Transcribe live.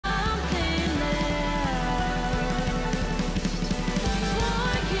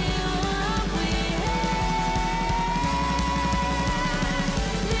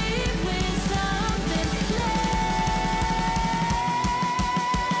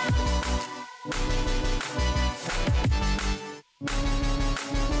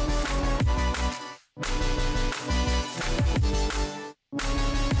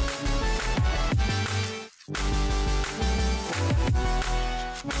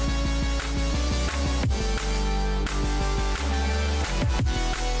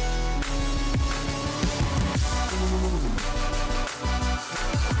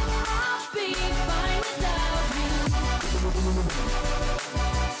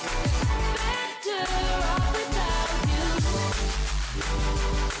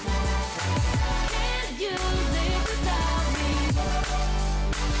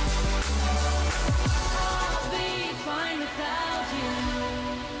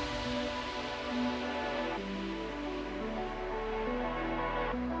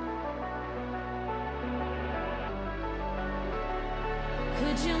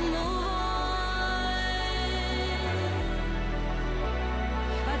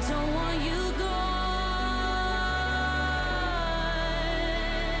don't want you gone.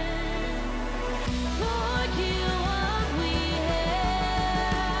 Forgive what we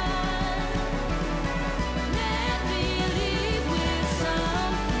had. Make believe we're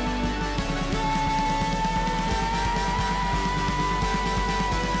something.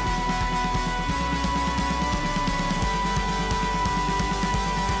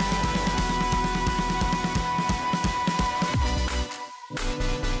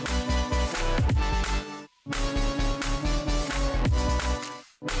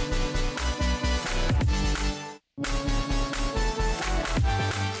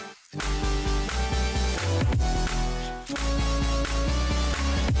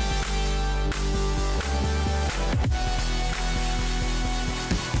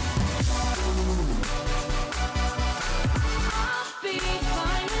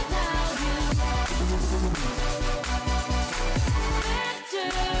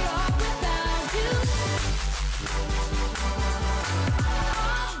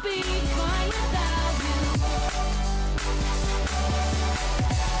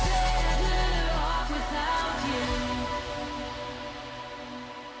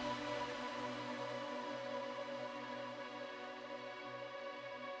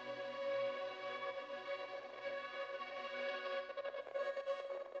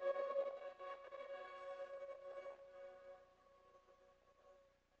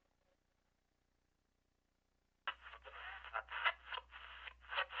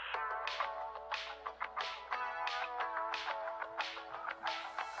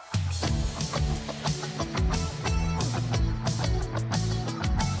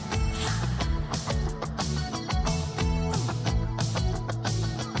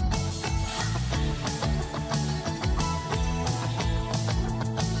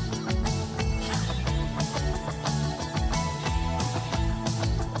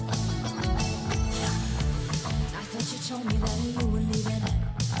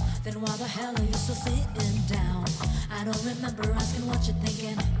 I don't remember asking what you're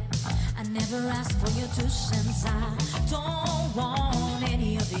thinking. I never asked for your 2 cents. I don't want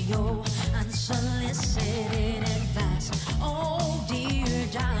any of your unsolicited advice. Oh dear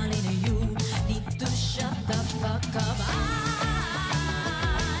darling, you need to shut the fuck up. I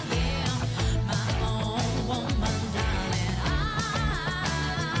am my own woman, darling. I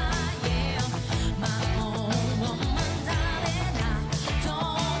am my own woman, darling. I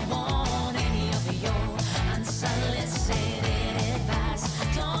don't want any of your unsolicited advice.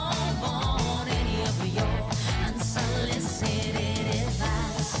 Don't want any of your unsolicited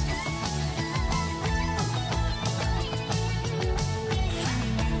advice.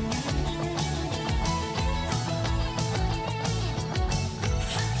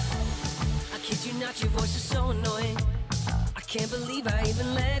 I kid you not, your voice is so annoying. I can't believe I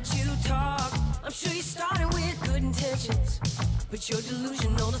even let you talk. I'm sure you started with good intentions, but you're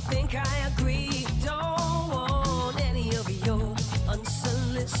delusional to think I agree. Don't want any of your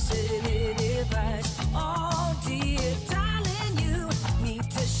unsolicited advice. Oh dear darling, you need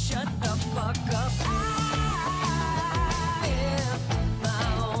to shut the fuck up. I am my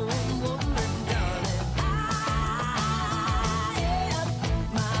own woman, darling. I am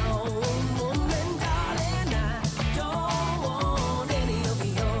my own woman, darling. I don't want any of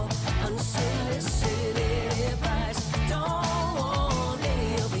your unsolicited advice. Don't want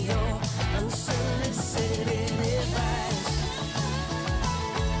any of your unsolicited advice.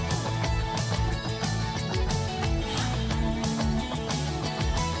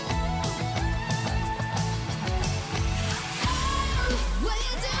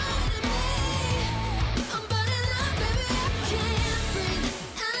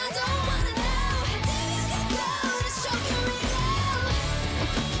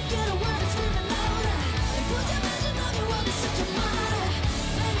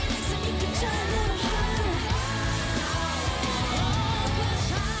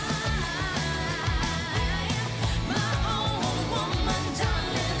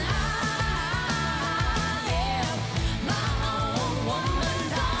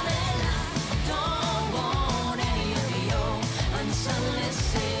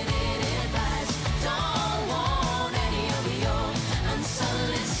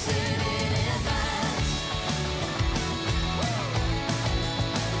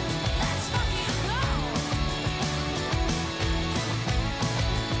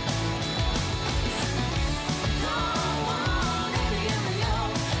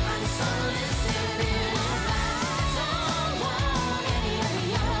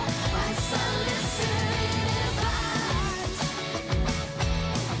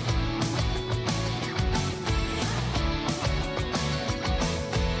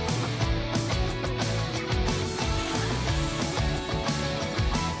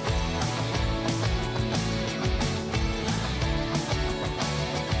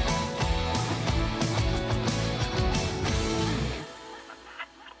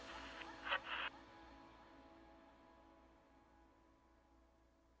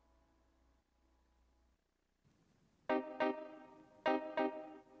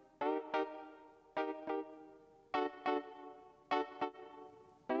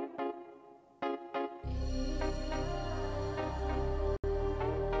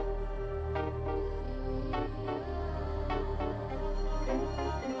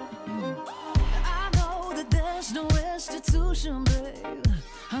 retribution, babe.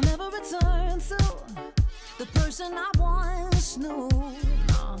 I'll never return to the person I once knew.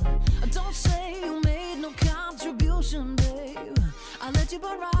 No, don't say you made no contribution, babe. I let you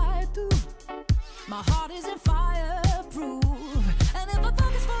burn right through. My heart isn't fireproof. And if I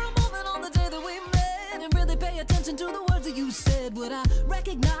focus for a moment on the day that we met and really pay attention to the words that you said, would I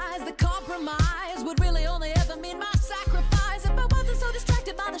recognize the compromise would really only ever mean my sacrifice? If I wasn't so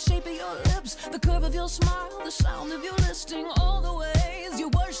distracted by the shape of your lips, the curve of your smile, the sound of you listing all the ways you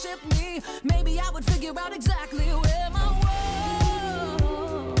worship me, maybe I would figure out exactly where my walls,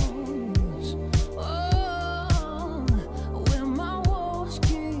 oh, where my walls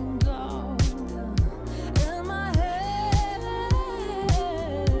came down, and my head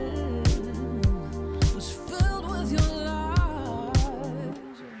was filled with your lies.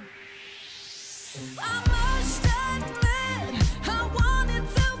 I must admit, I wanted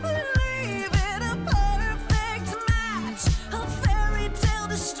to believe in a perfect match, a fairy tale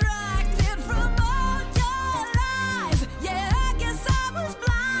distracted from all your lies. Yeah, I guess I was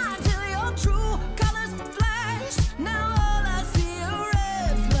blind till your true colors flashed. Now all I see are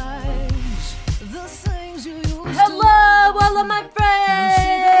red flags. The things you used to Hello, all of my friends!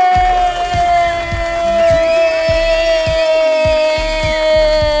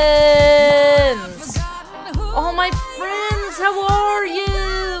 All my friends, how are you?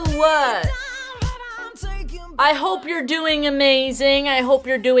 I hope you're doing amazing. I hope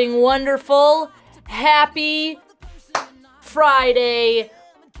you're doing wonderful. Happy Friday.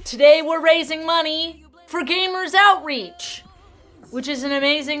 Today we're raising money for Gamers Outreach, which is an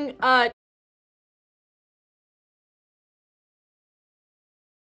amazing I've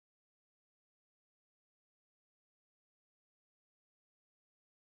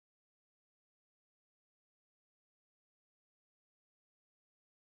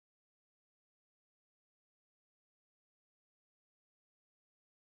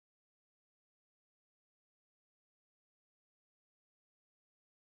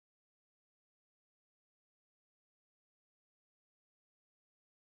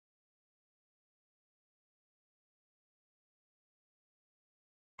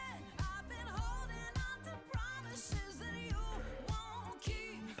been holding on to promises that you won't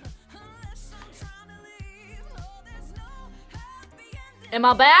keep unless I'm trying to leave. Oh, there's no happy ending. Am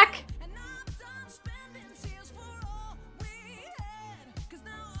I back? And I'm done spending tears for all we had. 'Cause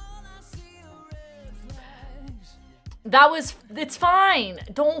now all I see are red flags. It's fine.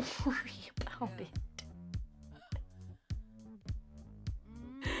 Don't worry about it.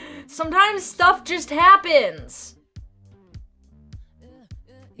 Sometimes stuff just happens.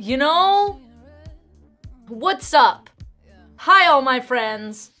 You know? What's up? Hi, all my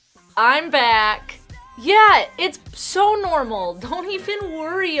friends. I'm back. Yeah, it's so normal. Don't even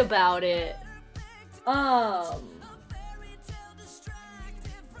worry about it. No,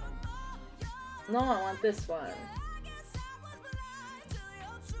 I want this one.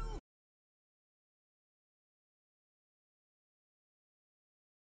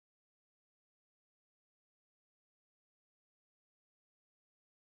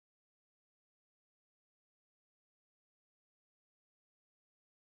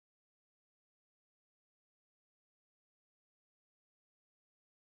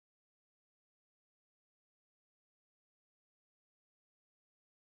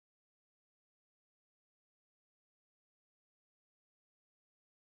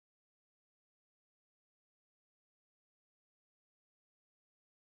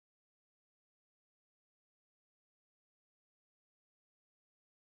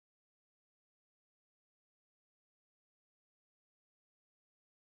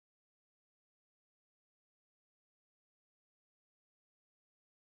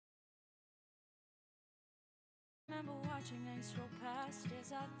 Remember watching ice roll past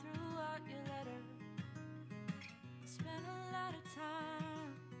as I threw out your letter. Spent a lot of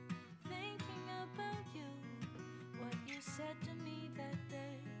time thinking about you, what you said to me that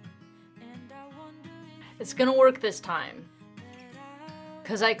day, and I wonder if It's gonna work this time.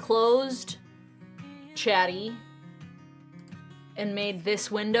 Because I closed Chatty and made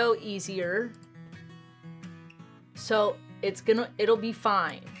this window easier. So it'll be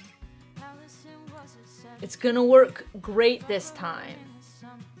fine. It's gonna work great this time.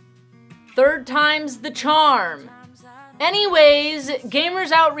 Third time's the charm. Anyways,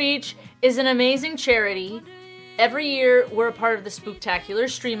 Gamers Outreach is an amazing charity. Every year, we're a part of the Spooktacular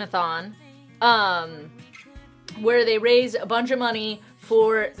Streamathon, where they raise a bunch of money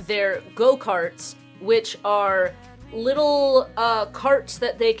for their go-karts, which are little carts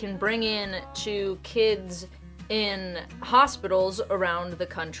that they can bring in to kids in hospitals around the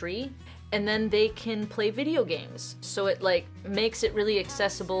country. and then they can play video games. So it like makes it really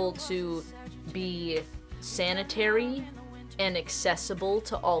accessible to be sanitary and accessible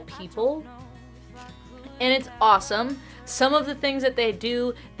to all people. And it's awesome. Some of the things that they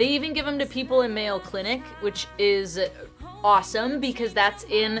do, they even give them to people in Mayo Clinic, which is awesome because that's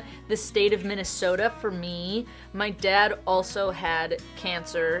in the state of Minnesota for me. My dad also had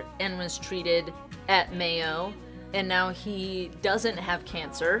cancer and was treated at Mayo, and now he doesn't have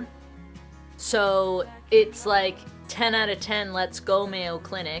cancer. So it's like 10 out of 10, let's go Mayo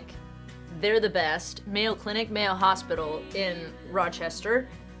Clinic. They're the best. Mayo Clinic, Mayo Hospital in Rochester,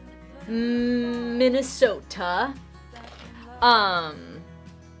 Minnesota.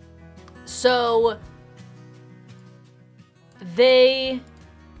 So they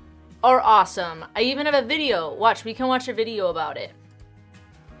are awesome. I even have a video. Watch, we can watch a video about it.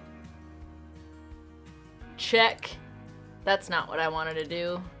 Check. That's not what I wanted to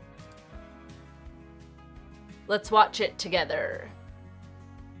do. Let's watch it together.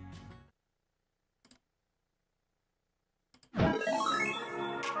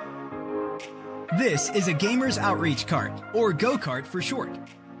 This is a Gamers Outreach Cart, or Go-Kart for short.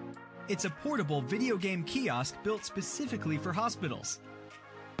 It's a portable video game kiosk built specifically for hospitals.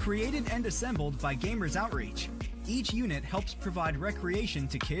 Created and assembled by Gamers Outreach, each unit helps provide recreation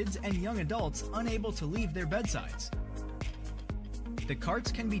to kids and young adults unable to leave their bedsides. The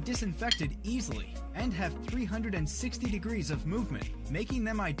carts can be disinfected easily and have 360 degrees of movement, making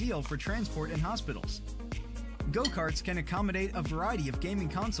them ideal for transport in hospitals. Go-Karts can accommodate a variety of gaming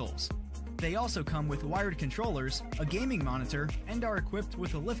consoles. They also come with wired controllers, a gaming monitor, and are equipped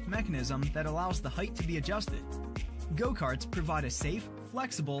with a lift mechanism that allows the height to be adjusted. Go-Karts provide a safe,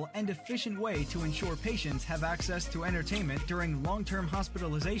 flexible, and efficient way to ensure patients have access to entertainment during long-term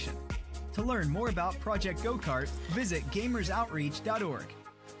hospitalization. To learn more about Project Go-Kart, visit gamersoutreach.org.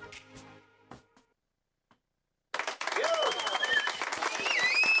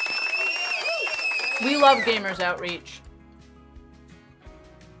 We love Gamers Outreach.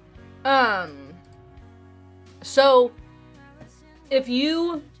 So if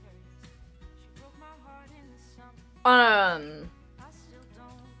you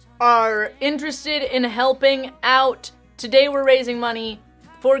are interested in helping out, today we're raising money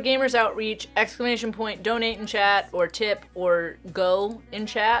for Gamers Outreach, ! Donate in chat, or tip, or go in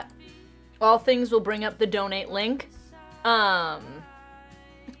chat. All things will bring up the donate link. And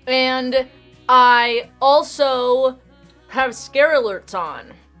I also have scare alerts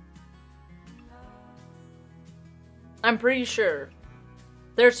on. I'm pretty sure.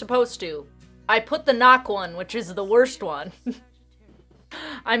 They're supposed to. I put the knock one, which is the worst one.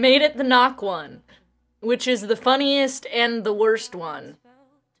 I made it the knock one, which is the funniest and the worst one.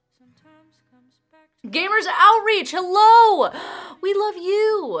 Gamers Outreach, hello! We love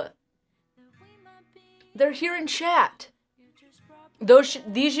you! They're here in chat.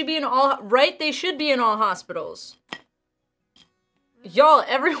 These should be in all, right? They should be in all hospitals. Y'all,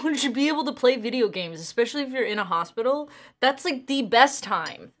 everyone should be able to play video games, especially if you're in a hospital. That's like the best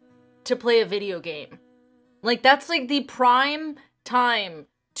time to play a video game. Like, that's like the prime time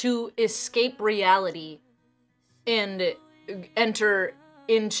to escape reality and enter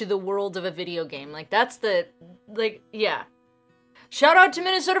into the world of a video game. Like, that's the, like, yeah. Shout out to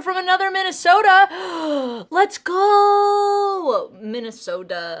Minnesota from another Minnesota! Let's go!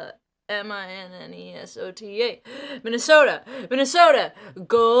 Minnesota. Minnesota. Minnesota. Minnesota.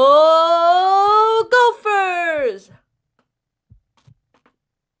 Go Gophers!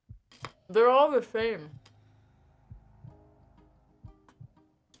 They're all the same.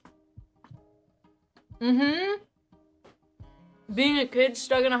 Being a kid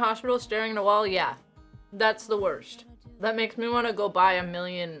stuck in a hospital staring at a wall, yeah. That's the worst. That makes me want to go buy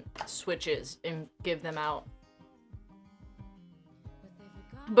 1,000,000 Switches and give them out.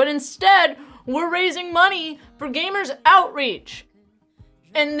 But instead, we're raising money for Gamers Outreach.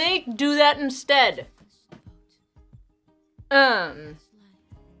 And they do that instead. The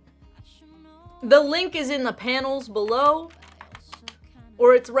link is in the panels below.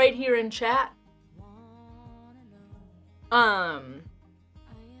 Or it's right here in chat.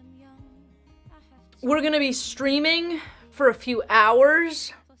 We're gonna be streaming for a few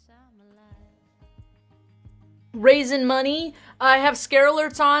hours. Raising money. I have scare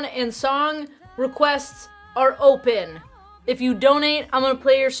alerts on and song requests are open. If you donate, I'm gonna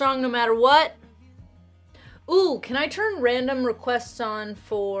play your song no matter what. Ooh, can I turn random requests on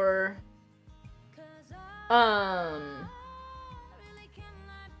for...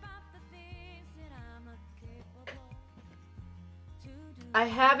 I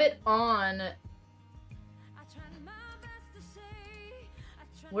have it on...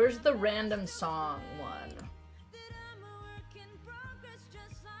 Where's the random song one?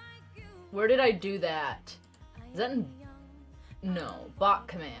 Where did I do that? Is that in... No, bot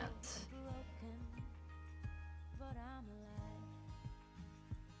commands.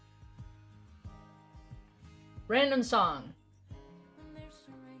 Random song.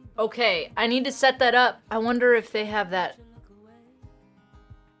 Okay, I need to set that up. I wonder if they have that.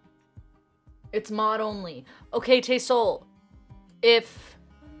 It's mod only. Okay, Taysol, if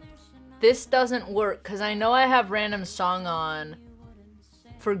this doesn't work, because I know I have random song on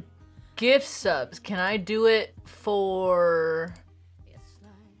for gift subs, can I do it for...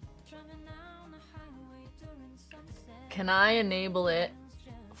 Can I enable it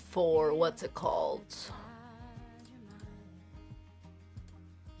for, what's it called?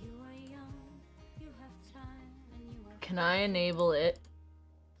 Can I enable it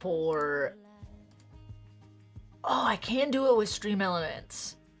for... Oh, I can do it with Stream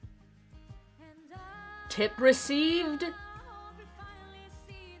Elements. Tip received?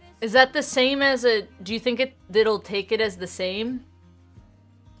 Is that the same as a... Do you think it'll take it as the same?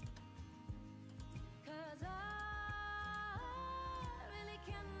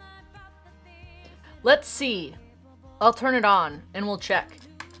 Let's see. I'll turn it on and we'll check.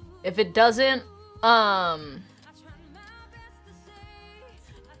 If it doesn't, oh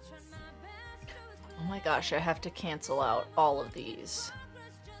my gosh, I have to cancel out all of these.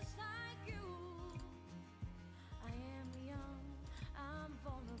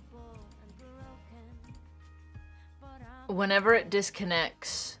 Whenever it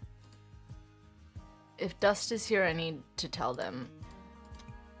disconnects, if Dust is here, I need to tell them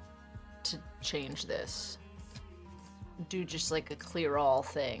to change this. Do just like a clear all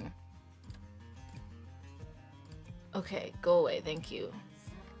thing. Okay, go away, thank you.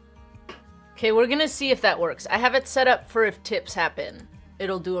 Okay, we're gonna see if that works. I have it set up for if tips happen,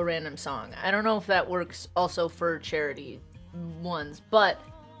 it'll do a random song. I don't know if that works also for charity ones, but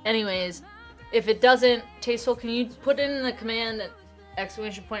anyways, if it doesn't, Taysol, can you put in the command !!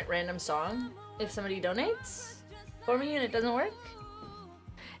 random song if somebody donates for me and it doesn't work?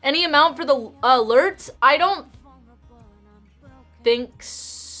 Any amount for the alerts? I don't think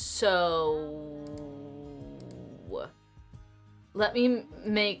so. Let me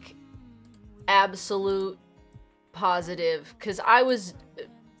make absolute positive, because I was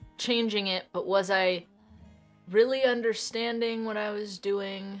changing it, but was I really understanding what I was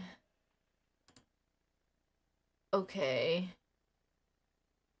doing? Okay.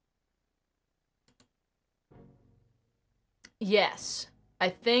 Yes, I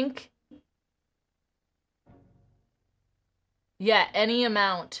think. Yeah, any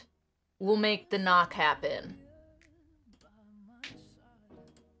amount will make the knock happen.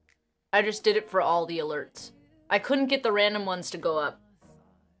 I just did it for all the alerts. I couldn't get the random ones to go up.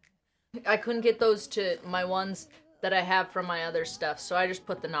 I couldn't get those to my ones that I have from my other stuff, so I just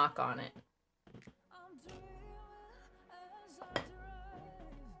put the knock on it.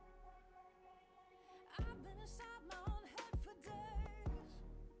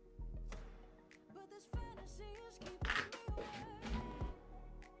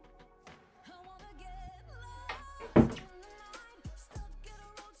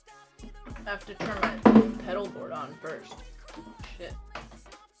 I have to turn my pedal board on first. Shit.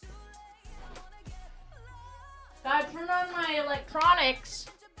 Gotta turn on my electronics.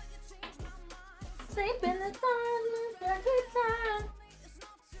 Sleep in the sun, every time.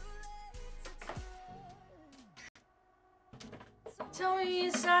 Tell me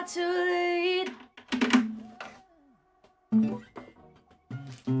it's not too late.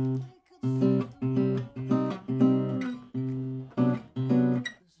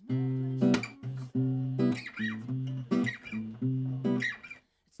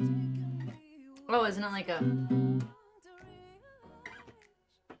 Oh, isn't it like a...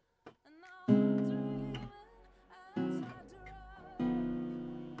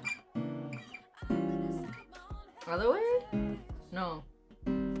 Other way? No.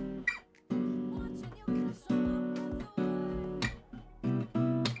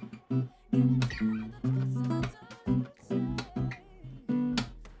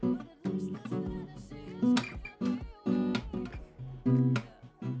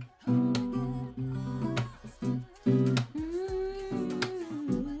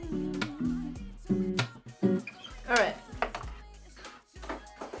 Alright.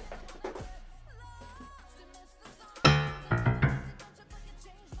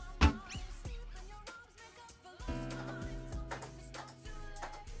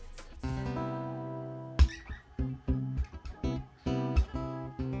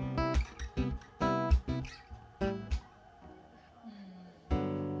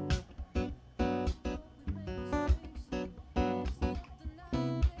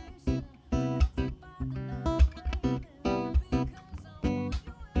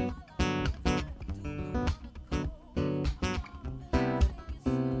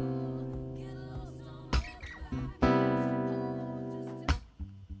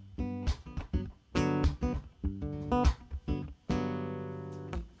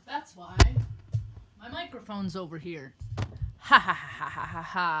 microphones over here. Ha ha ha ha ha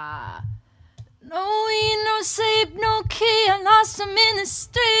ha. No eat, no sleep, no key. I lost him in the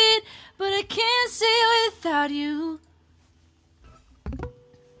street, but I can't see without you.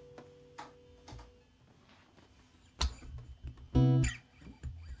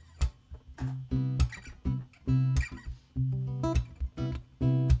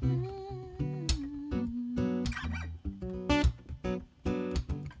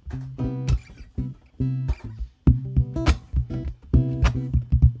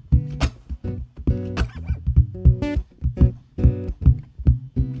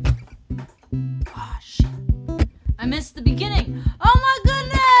 I missed the beginning. Oh my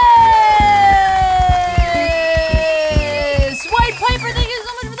goodness! White Piper, thank you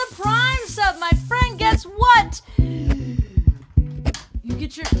so much for the Prime sub, my friend. Guess what? You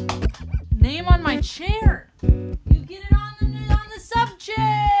get your name on my chair. You get it on the sub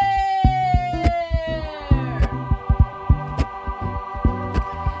chair.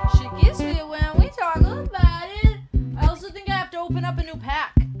 Shit gets me when we talk about it. I also think I have to open up a new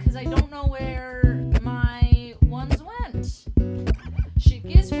pack because I don't know where my ones went. Shit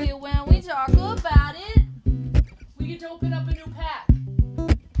gets weird when we talk about it. We get to open up a new pack.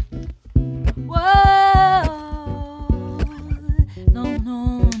 Whoa. No,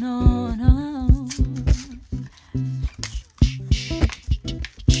 no, no, no.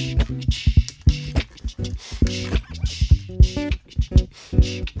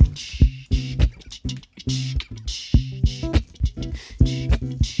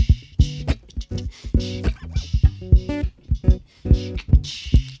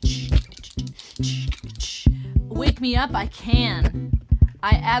 Wake me up, I can.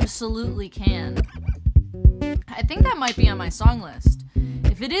 I absolutely can. I think that might be on my song list.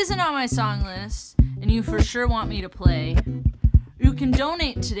 If it isn't on my song list, and you for sure want me to play, you can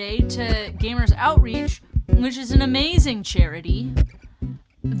donate today to Gamers Outreach, which is an amazing charity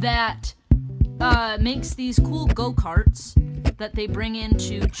that makes these cool go-karts that they bring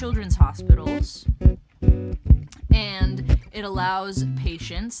into children's hospitals. And it allows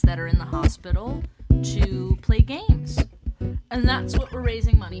patients that are in the hospital to play games. And that's what we're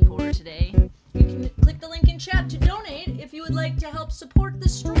raising money for today. You can click the link in chat to donate if you would like to help support the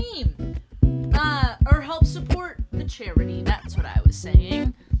stream. Or help support the charity. That's what I was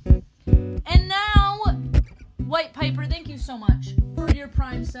saying. And now, White Piper, thank you so much for your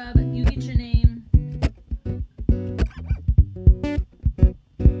Prime sub. You get your name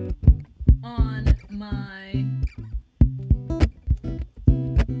on my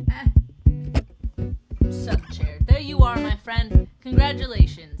sub chair. There you are, my friend.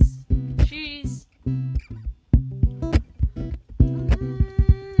 Congratulations. Cheese.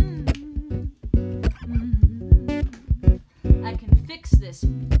 I can fix this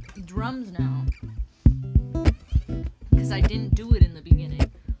drums now. Because I didn't do it in the beginning.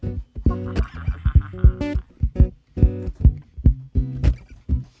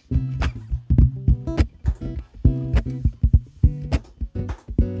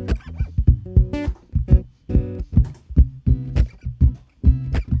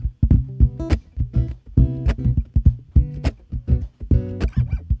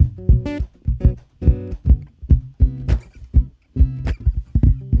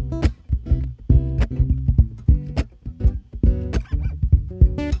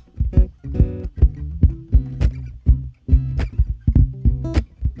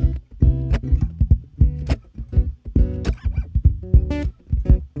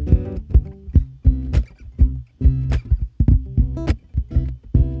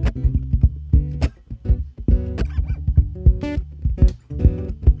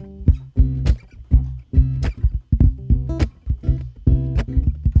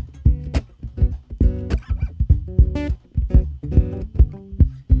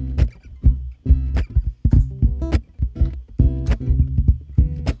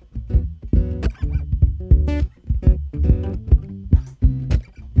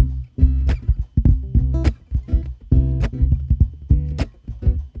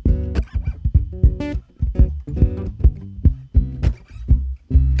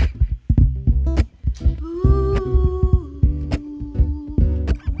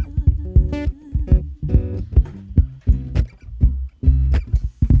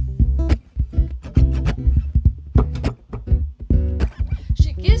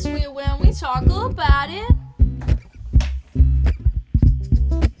 Talk about it.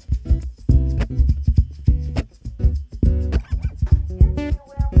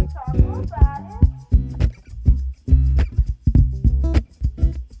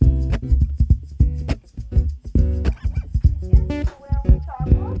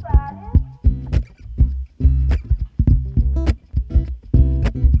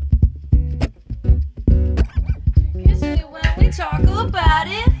 about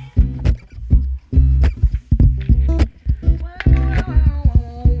it.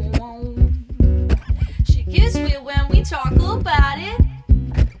 She gives me when we talk about it.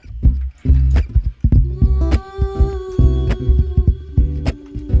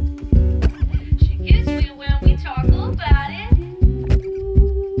 She gives me when we talk about it.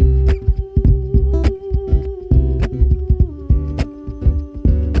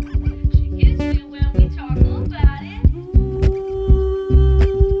 She gives me when we talk about it.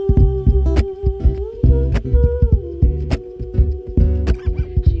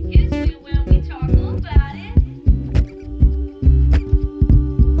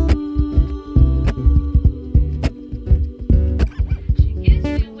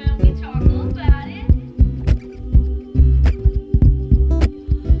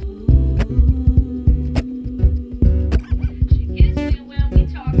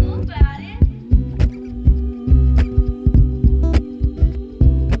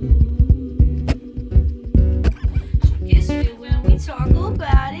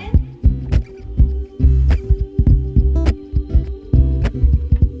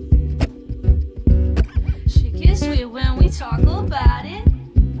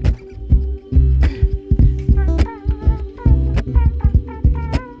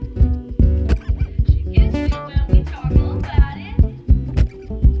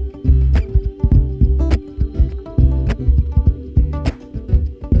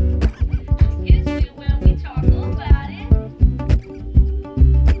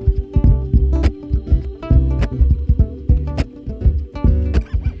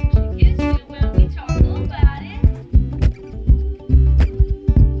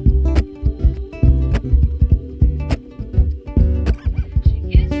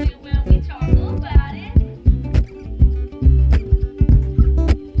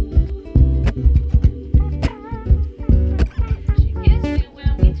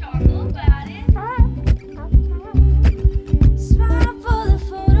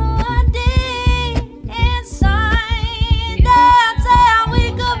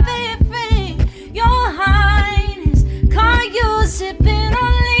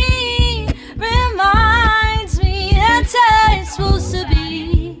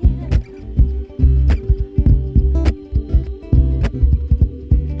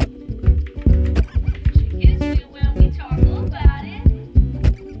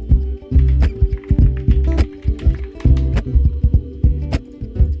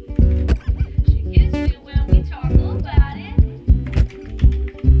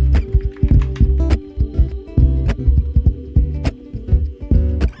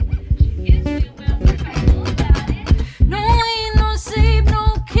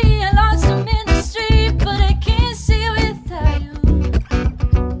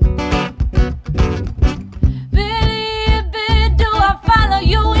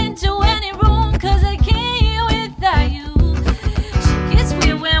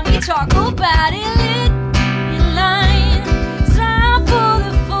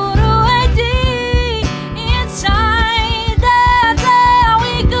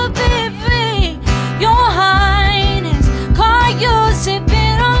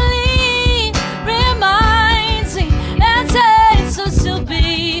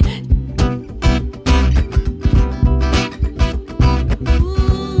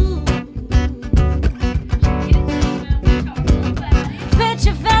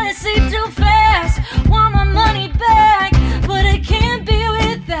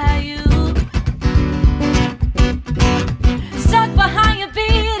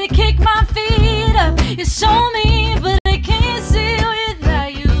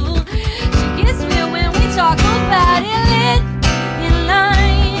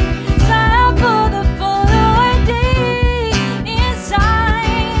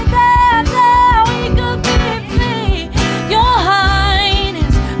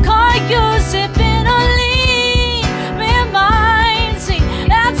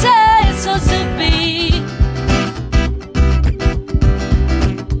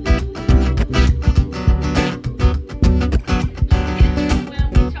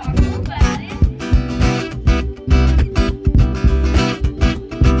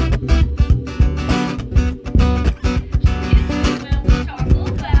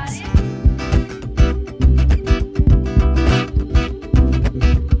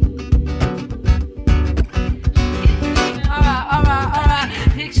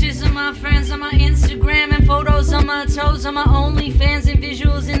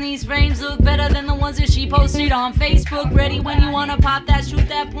 pajamas that she posted on Facebook. Ready when you wanna pop that, shoot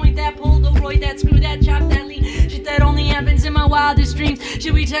that, point that, Polaroid that, screw that, chop that, lead. Shit that only happens in my wildest dreams.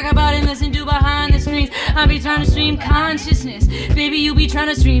 Should we talk about and listen to behind the screens? I be trying to stream consciousness. Baby, you be trying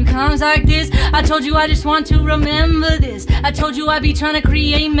to stream cons like this. I told you I just want to remember this. I told you I be trying to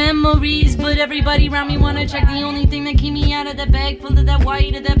create memories, but everybody around me wanna check. The only thing that keep me out of that bag full of that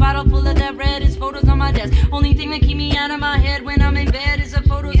white or that bottle full of that red is photos on my desk. Only thing that keep me out of my head when I'm in bed is the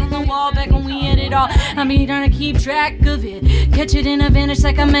photos on the wall back when we had it all. I be trying to keep track of it, catch it in a vanish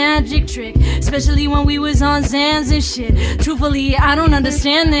like a magic trick, especially when we was on Zans and shit. Truthfully, I don't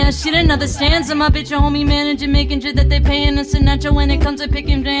understand that shit. Another stanza, my bitch a homie managing, making sure that they paying us an extra when it comes to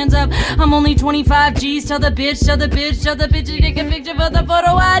picking bands up. I'm only 25 G's, tell the bitch, tell the bitch, tell the bitch to take a picture for the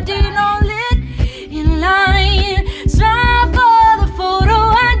photo ID. No lit in line, smile for the photo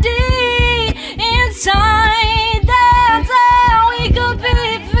ID. Inside, that's how we could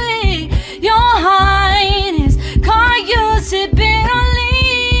be free. Your Highness, car you sipping on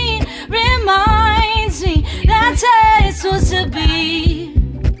lean reminds me that's how it's supposed to be.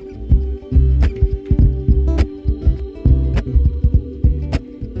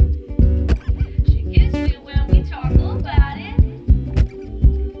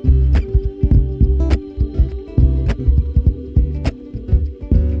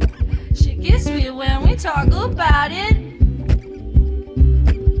 Talk about it.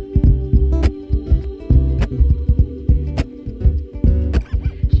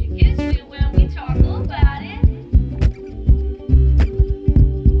 She gets me when we talk about it.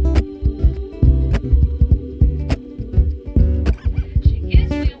 She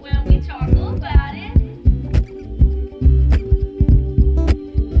gets me when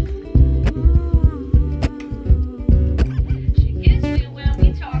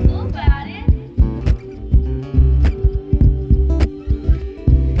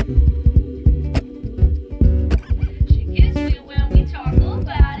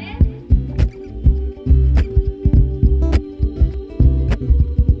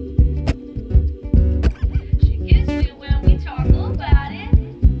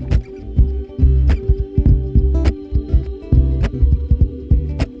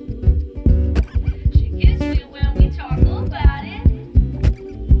we talk about it.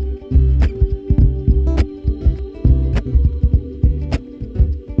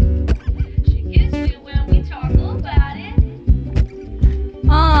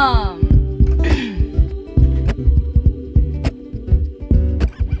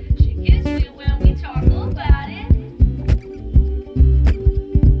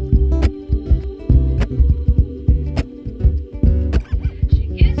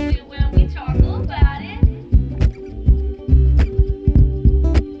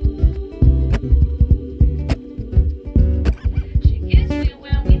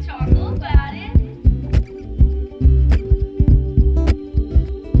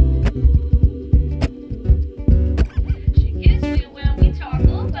 She gets me when we talk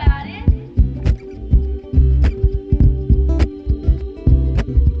about it.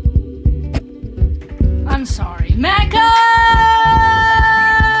 I'm sorry, Mecca!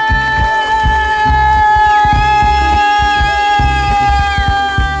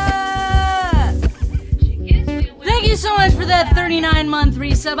 Thank you so much for that 39-month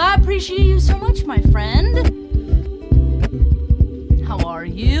resub. I appreciate you so much, my friend. How are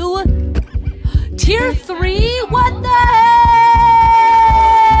you? Tier 3? What the heck?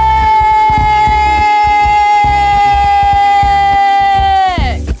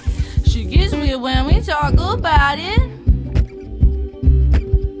 She gives me when we talk about it.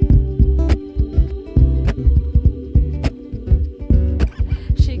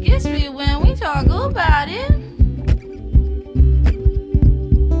 She gets me when we talk about it.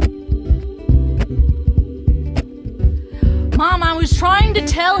 Mom, I was trying to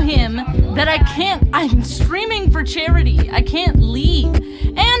tell him that I'm streaming for charity. I can't leave.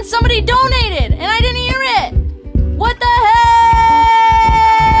 And somebody donated, and I didn't hear it. What the heck?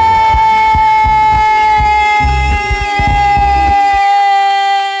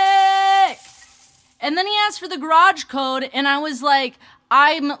 And then he asked for the garage code, and I was like,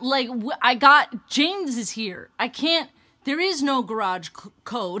 I got, James is here. I can't, there is no garage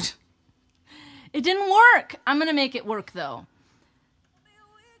code. It didn't work. I'm gonna make it work though.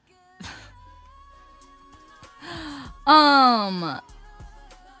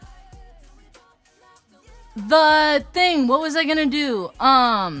 The thing, what was I gonna do?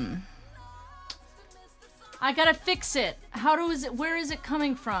 I gotta fix it. Where is it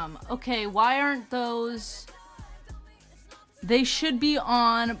coming from? Okay, why aren't those? They should be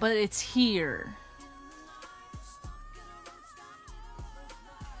on, but it's here.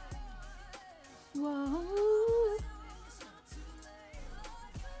 Why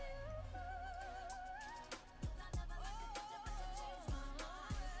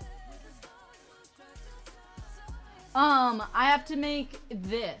I have to make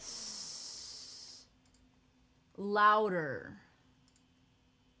this louder.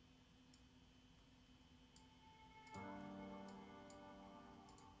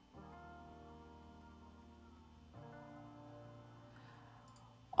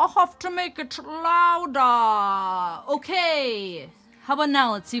 I'll have to make it louder. Okay. How about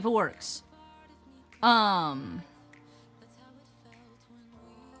now? Let's see if it works.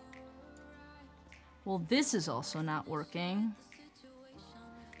 Well, this is also not working.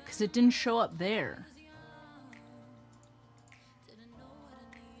 Because it didn't show up there.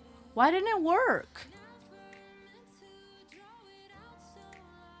 Why didn't it work?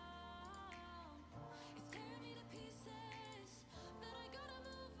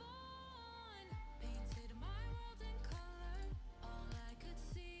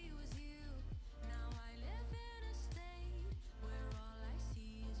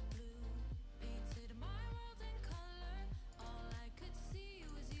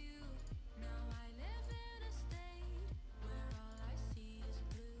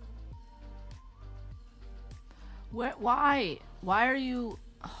 Why? Why are you...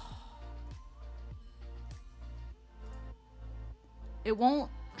 It won't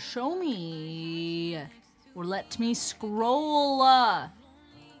show me. Or let me scroll.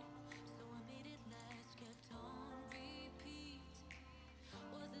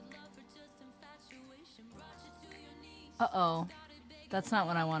 Uh-oh. That's not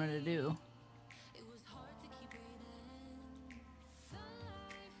what I wanted to do.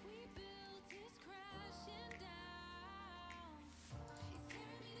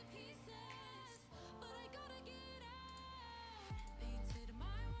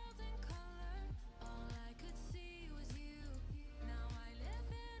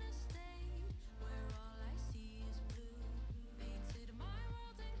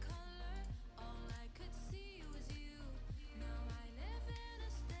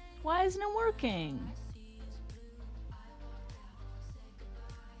 Why isn't it working?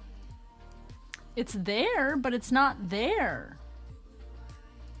 It's there, but it's not there.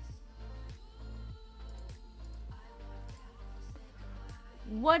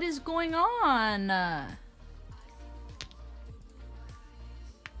 What is going on?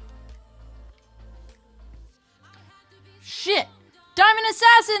 Shit! Diamond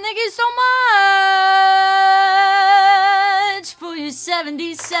Assassin, thank you so much for your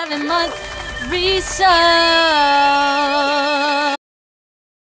 77-month resub.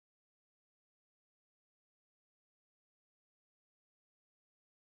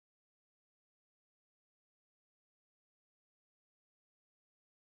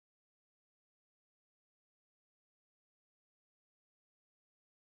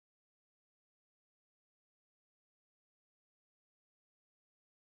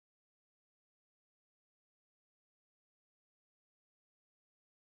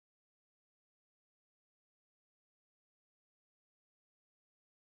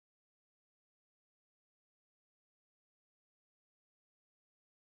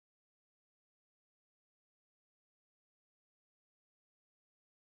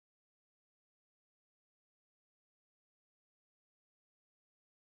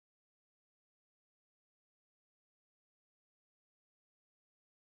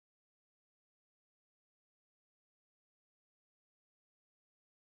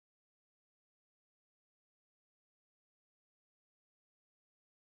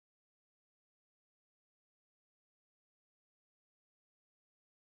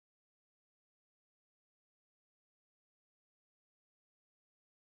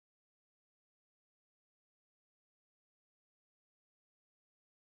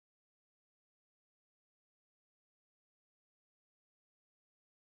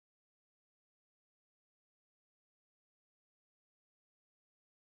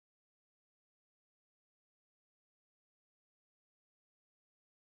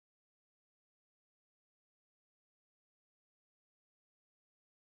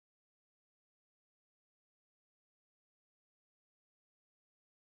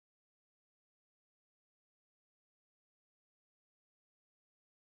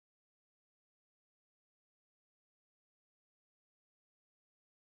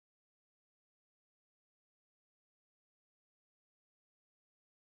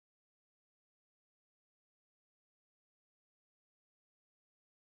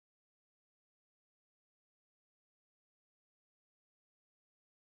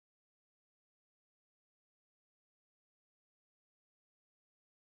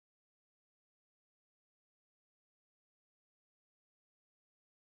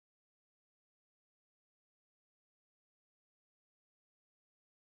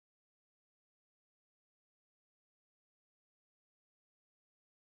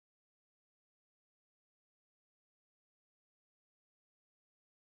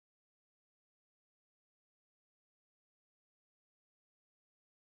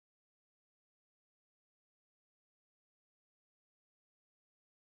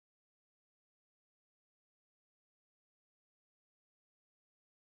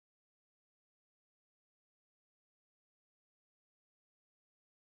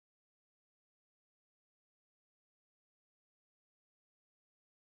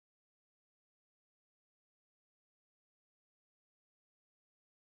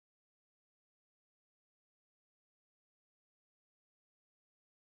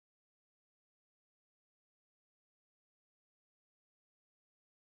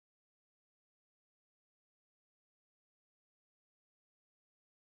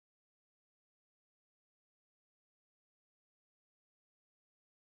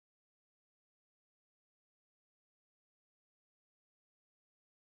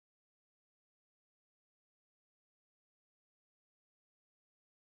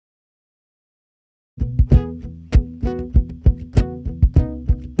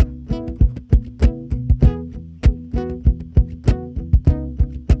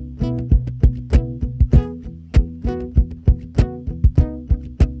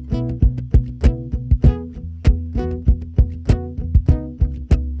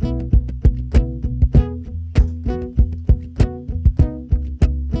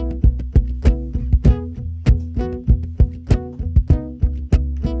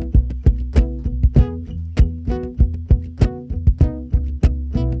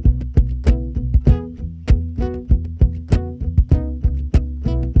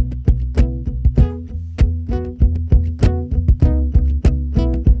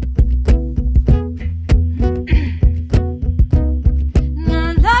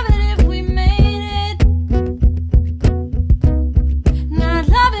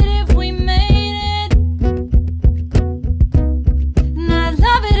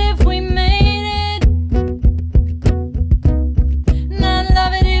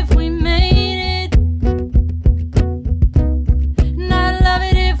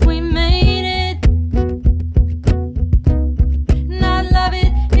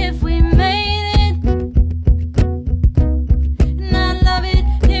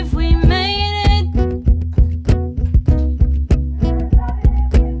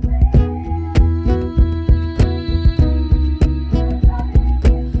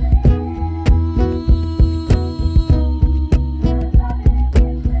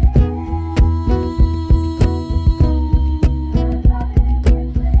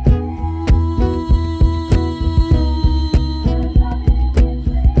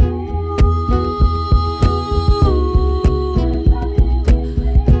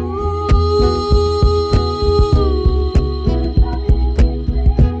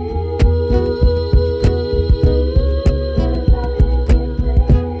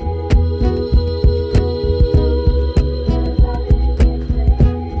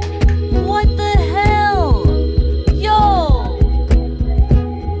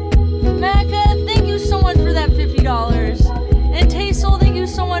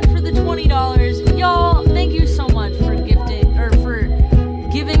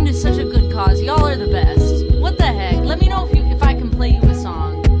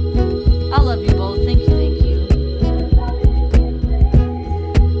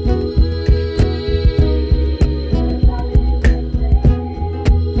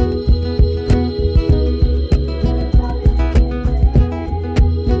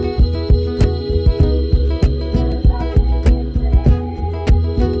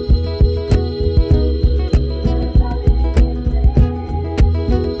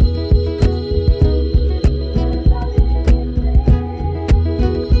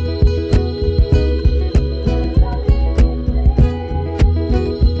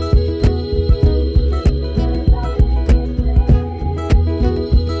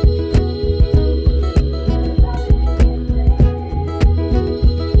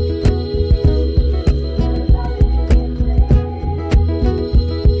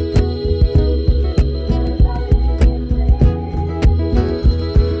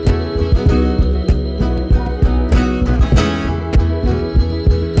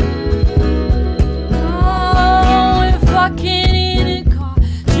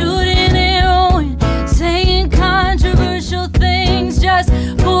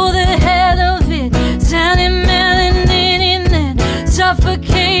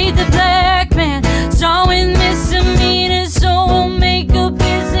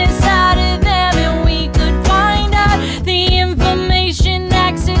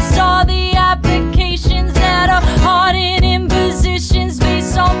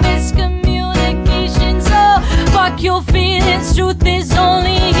 this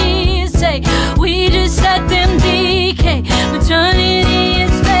only hearsay. We just let them decay. Maternity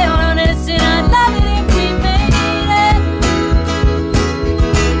is failed on us, and I'd love it if we made it.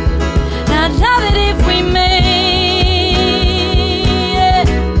 I'd love it if we made it.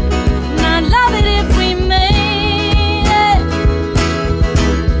 And I'd love it if we made it.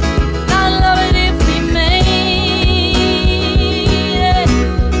 I'd love it if we made it.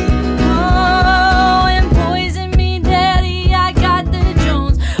 Oh, and poison me, daddy, I got the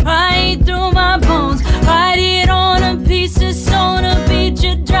Jones right through my bones. Write it on a piece of stone, a beach,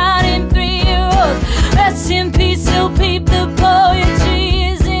 you drowned in 3-year-olds. Rest in peace, so peep the poetry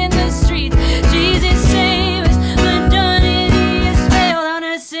is in the streets. Jesus save us, modernity has failed on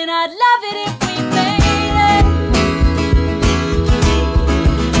us, and I'd love it if we made it.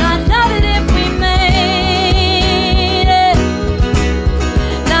 I'd love it if we made it.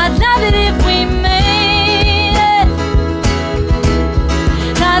 I'd love it if we made it.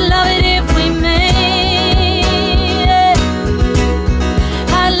 I'd love it if we made it.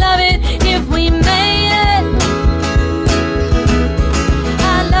 I'd love it if we made it.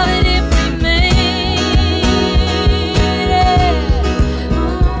 I'd love it if we made it.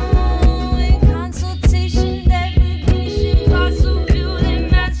 Oh, in consultation, degradation, fossil fuel and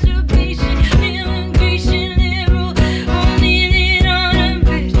masturbation, immigration, liberal, owning it on a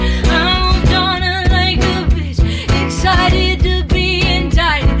bitch. I moved on her like a bitch, excited to be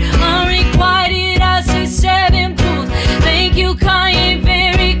indicted, unrequited, I see 7 pools. Thank you, Kanye,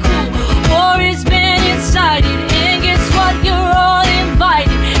 very cool. War has been incited, and guess what? You're all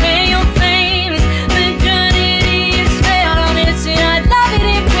invited, and you're famous. Modernity has failed on us, and I'd love it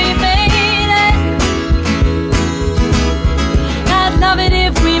if we made it. I'd love it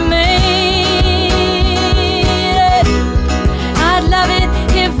if we made it. I'd love it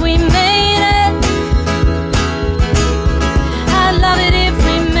if we made it. I'd love it if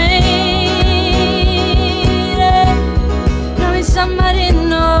we made it. Tell me somebody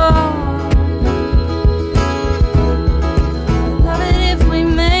know. Love it if we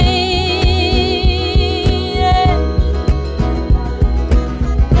made it.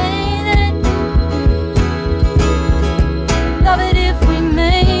 Made it. Love it if we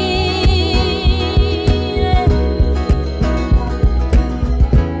made it.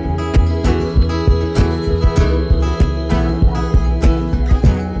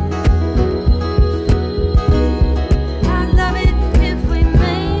 I'd love it if we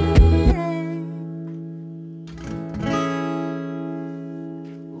made it.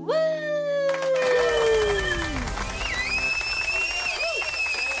 Woo!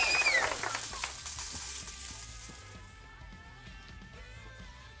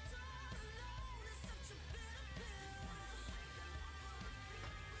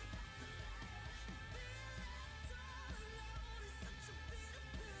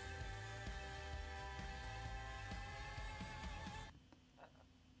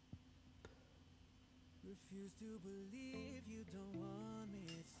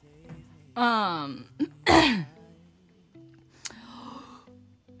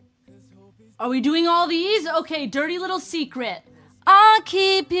 Are we doing all these? Okay, dirty little secret. I'll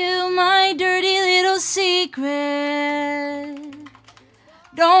keep you my dirty little secret.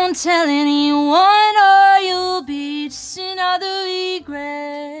 Don't tell anyone or you'll be just another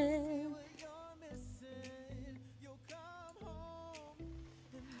regret.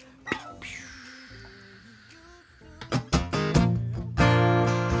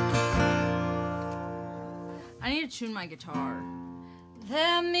 I need to tune my guitar.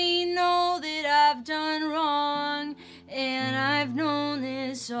 Let me know that I've done wrong, and I've known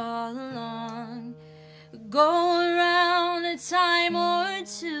this all along. Go around a time or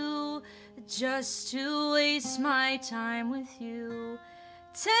two just to waste my time with you.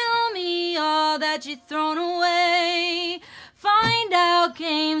 Tell me all that you've thrown away. Find out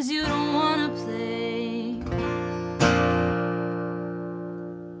games you don't wanna play.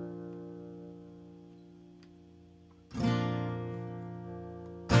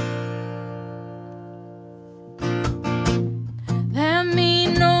 Let me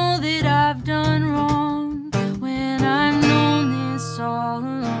know that I've done wrong when I've known this all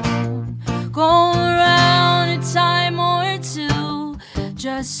along. Go around a time or two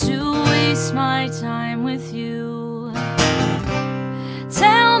just to waste my time with you.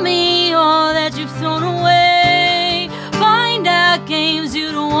 Tell me all that you've thrown away. Find out games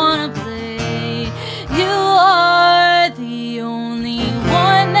you don't wanna play. You are the only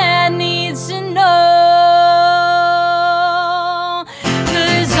one that needs to know.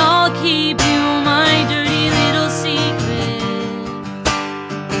 Keep you my dirty little secret.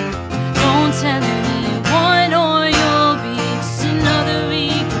 Don't tell anyone or you'll be just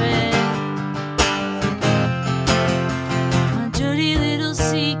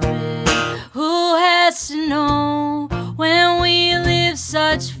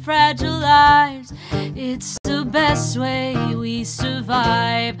such fragile lives. It's the best way we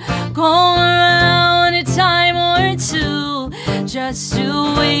survive. Go around a time or two just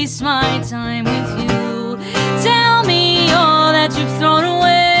to waste my time with you. Tell me all that you've thrown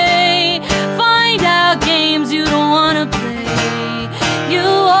away. Find out games you don't want to play. You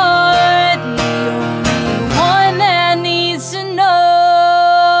are the only one that needs to know.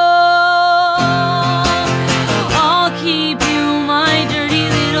 I'll keep you my dirty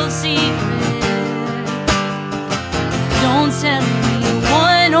little secret. Don't tell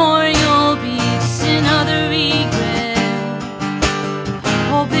anyone or you'll be just another regret.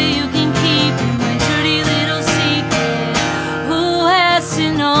 Hope that you can keep it my dirty little secret. Who has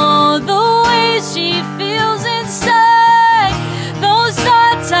to know the way she feels inside? Those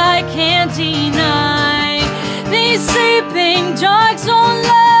thoughts I can't deny. These sleeping dogs won't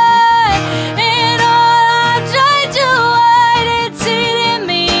lie. And all I've tried to hide, it's eating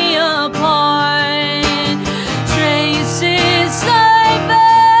me apart. Traces like that.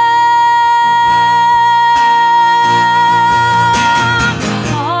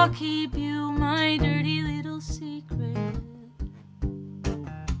 I'll keep you my dirty little secret.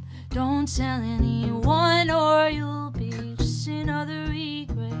 Don't tell anyone or you'll be just another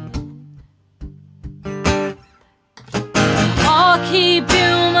regret. I'll keep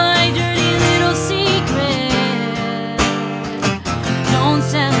you my dirty little secret. Don't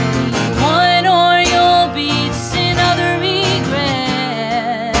tell anyone or you'll be just another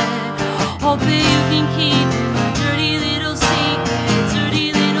regret. Hope that you can keep my dirty little secret,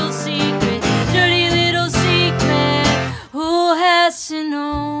 dirty little secret, dirty little secret. Who has to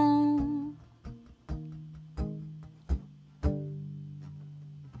know?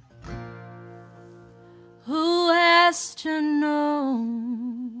 Who has to know?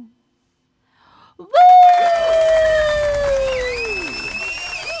 Woo!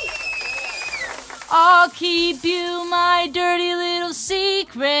 I'll keep you my dirty little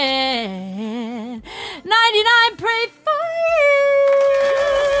secret. 99 pray for you.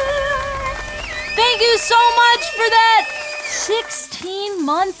 Thank you so much for that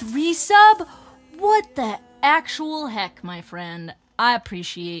 16-month resub. What the actual heck, my friend? I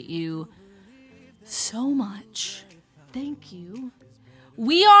appreciate you so much. Thank you.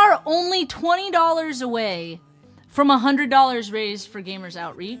 We are only $20 away from $100 raised for Gamers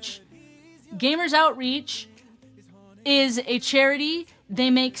Outreach. Gamers Outreach is a charity. They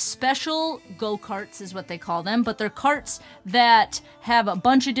make special go-karts is what they call them, but they're carts that have a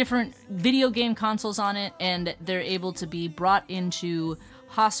bunch of different video game consoles on it, and they're able to be brought into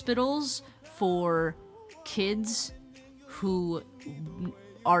hospitals for kids who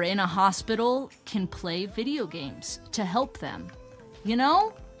are in a hospital can play video games to help them, you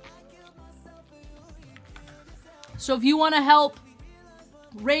know? So if you want to help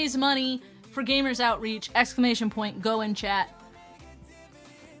raise money for Gamers Outreach, ! Go in chat.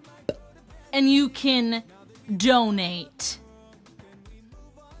 And you can donate.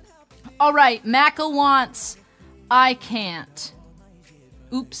 All right, Maka wants I Can't.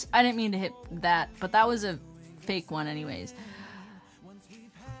 Oops, I didn't mean to hit that, but that was a fake one anyways.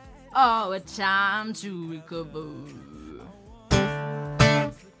 Oh, a time to recover.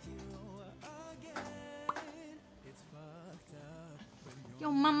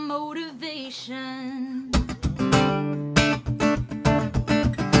 You're my motivation.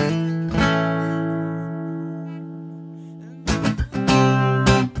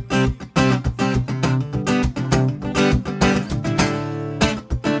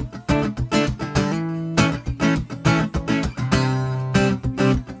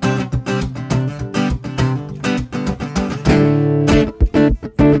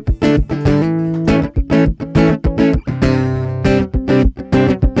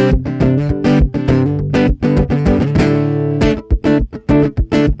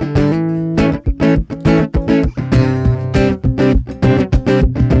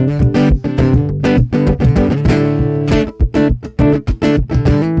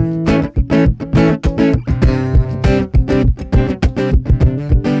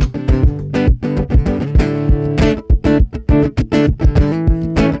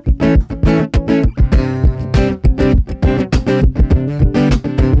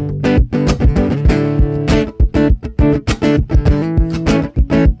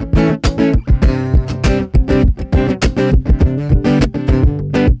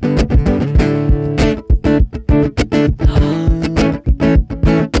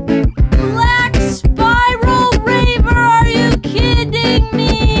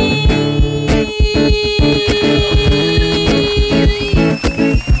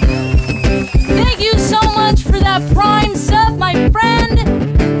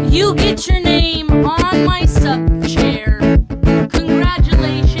 What's your name on my sub chair?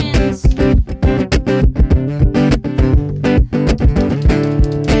 Congratulations.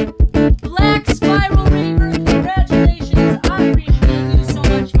 Black Spiral Raver, congratulations. I appreciate you so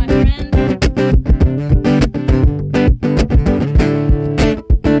much, my friend.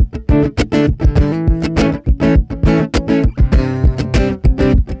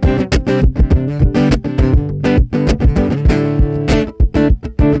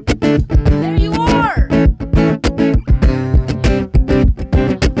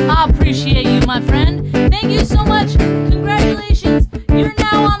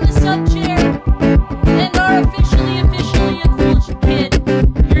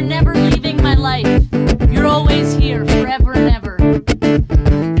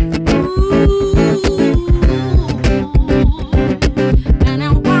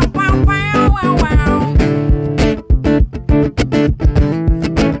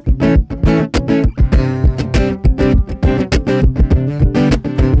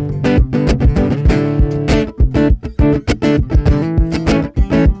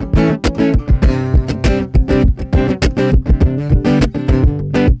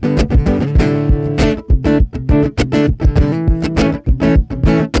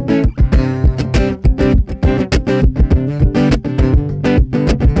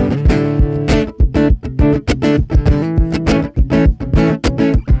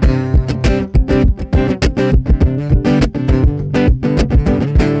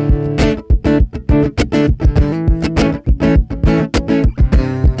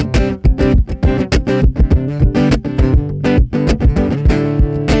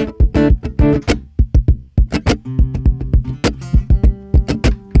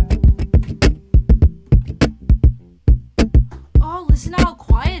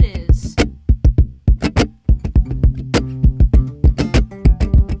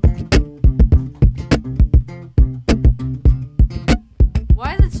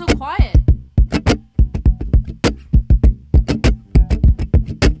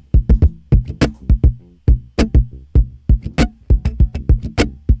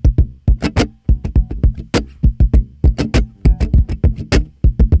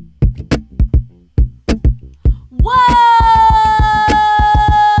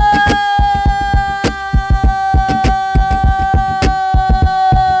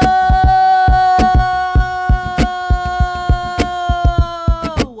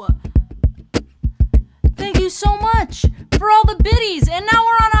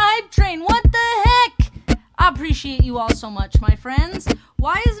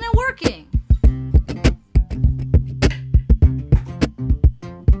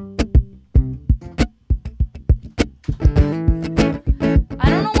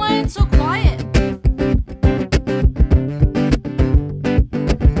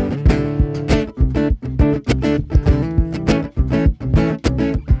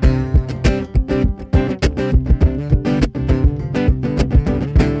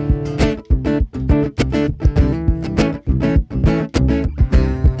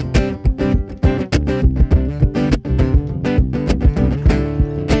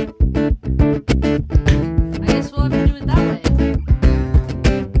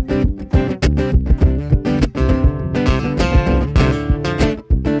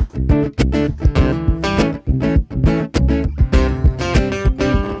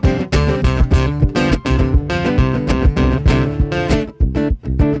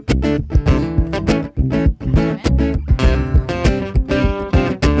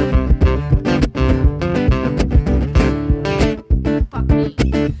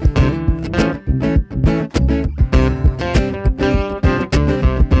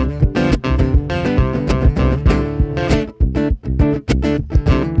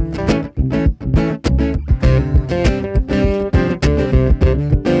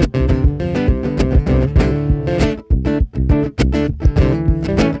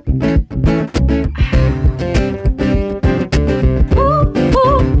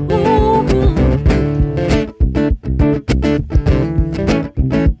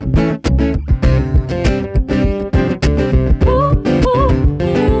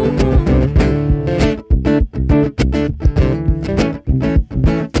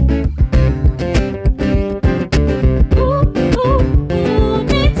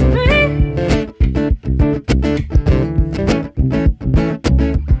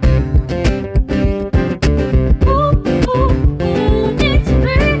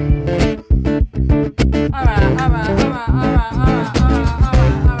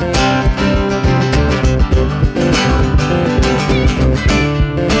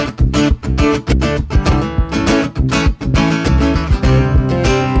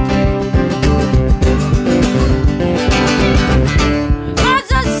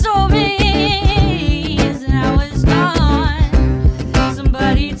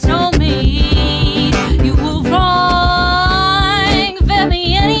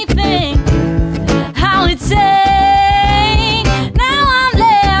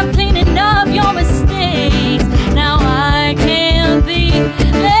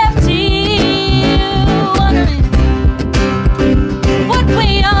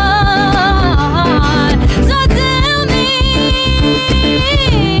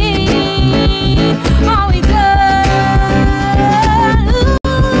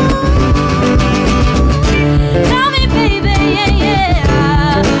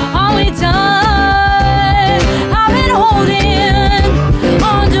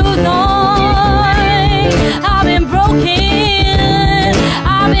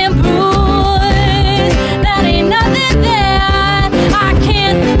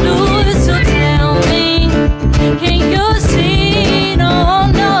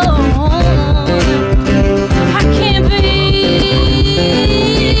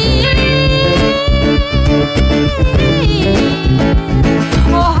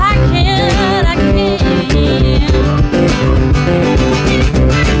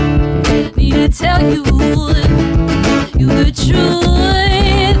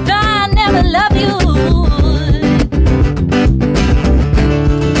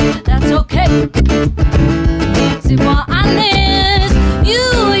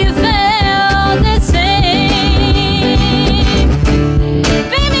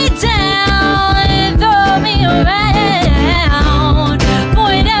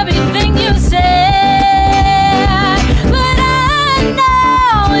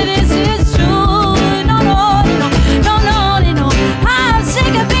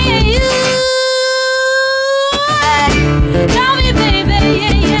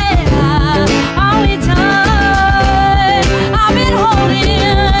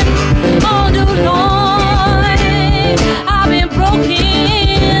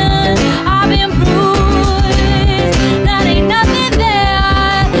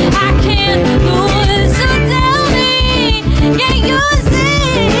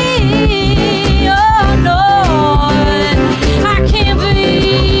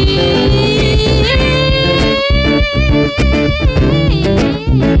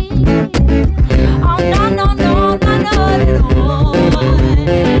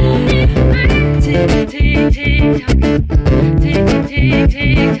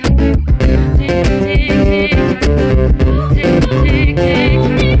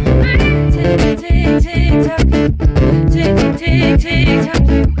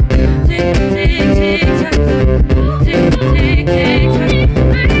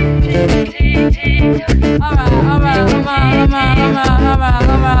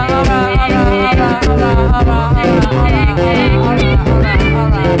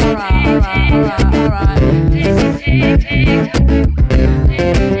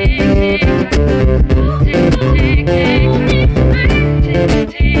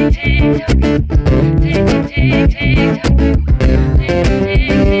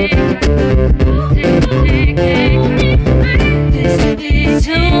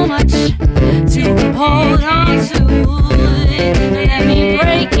 Let me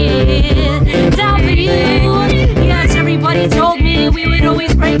break it down for you. Yes, everybody told me we would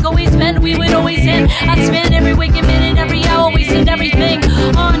always break, always bend, we would always end. I'd spend every waking minute, every hour, wasting everything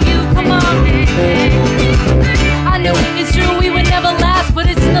on you. Come on. I know it's true, we would never last, but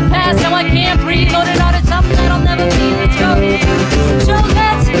it's in the past. Now I can't breathe. Loaded on to something that'll never be. Let's go. So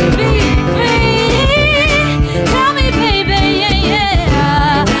let's be free. Tell me, baby, yeah,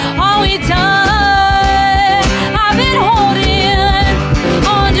 yeah. Are we done? I've been holding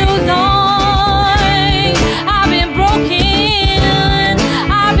on too long. I've been broken.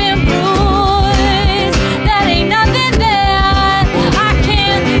 I've been bruised. That ain't nothing that I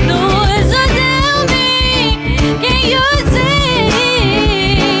can't lose. So tell me, can you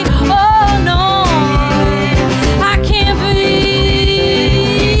see? Oh no, I can't breathe.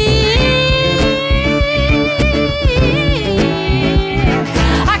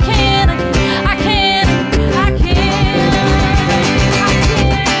 I can't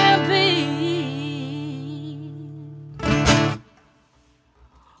breathe.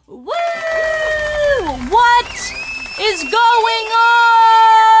 Woo! What is going on?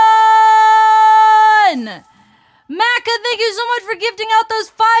 Macca, thank you so much for gifting out those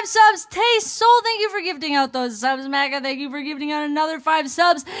 5 subs. Taste Soul, thank you for gifting out those subs. Macca, thank you for gifting out another 5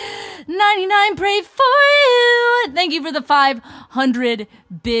 subs. 99, pray for you. Thank you for the 500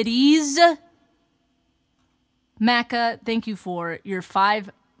 biddies. Macca, thank you for your 5,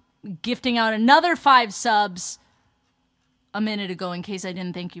 gifting out another 5 subs a minute ago in case I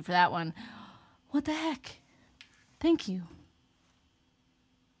didn't thank you for that one. What the heck? Thank you.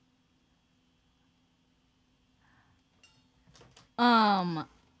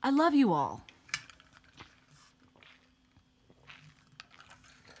 I love you all.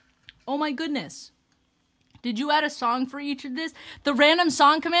 Oh my goodness. Did you add a song for each of this? The random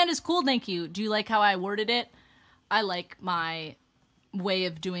song command is cool, thank you. Do you like how I worded it? I like my way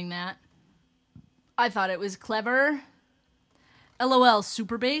of doing that. I thought it was clever. LOL,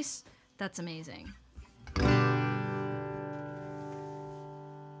 super bass? That's amazing.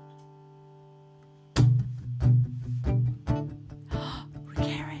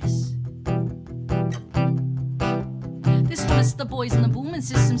 This one is the boys in the booming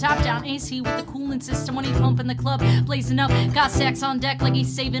system. Top down AC with the cooling system. When he pumping the club, blazing up. Got stacks on deck like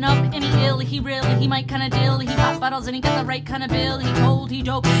he's saving up. And he ill, he real, he might kinda dill. He pop bottles and he got the right kinda bill. He cold, he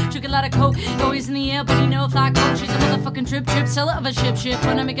dope, took a lot of coke. Always in the air, but he know fly coach. She's a motherfucking trip, seller of a ship.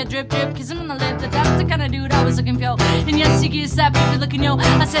 Wanna make a drip, kiss him on the lip. That's the kind of dude I was looking for. And yes, he gets that good looking, yo.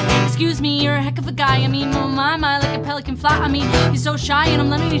 I said, excuse me, you're a heck of a guy. I mean, oh my, like a pelican fly. I mean, he's so shy and I'm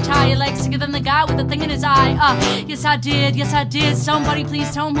letting you tie your legs sicker than the guy with the thing in his eye. Yes I did. Somebody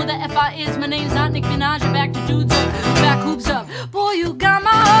please tell him who the F.I. is. My name's not Nick Minaj. Back to dudes up, back hoops up. Boy, you got my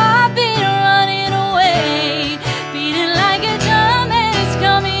heartbeat running away, beating like a drum and it's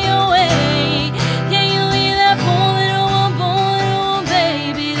coming your way. Can you hear that boom,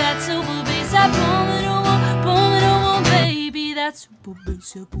 baby? That super bass, that boom, baby. That super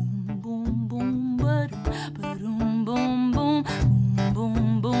bass, that boom, boom, boom, ba-dum, boom, boom,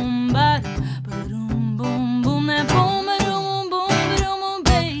 boom, boom, ba-dum, boom, boom, that boom.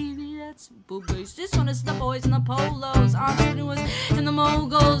 This one is the boys and the polos, entrepreneurs and the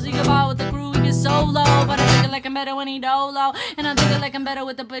moguls. He can ball with the crew, he can solo, but I think I like him better when he dolo, and I think I like him better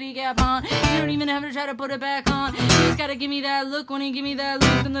with the putty cap on. You don't even have to try to put it back on. You just gotta give me that look. When he give me that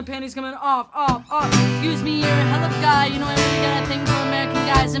look, then the panties coming off. Excuse me, you're a hell of a guy. You know I really got a thing for American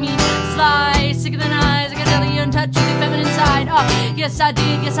guys. I mean, sly, sicker than eyes. I can tell that you're in touch with the feminine side. Yes I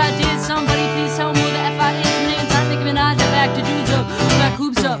did. Somebody please tell me who the F.I. is. My name's not Nick Minaj. Back to dudes up, back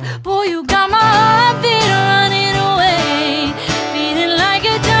hoops up. Boy, you got my heartbeat running away, beating like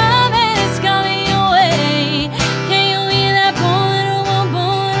a drum and it's coming your way. Can you hear that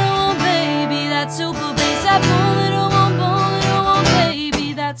boom, baby? That super bass, that boom,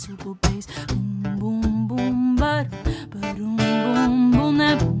 baby. That super bass, boom, boom, boom, ba-dum, boom, boom,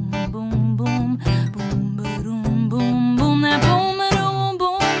 that boom, boom, boom, boom, ba-dum, boom, boom, that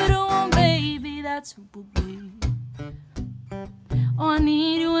boom, baby. That super bass. Oh, I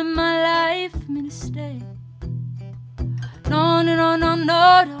need you in my life for me to stay. No,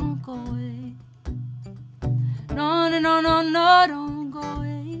 don't go away. No, don't go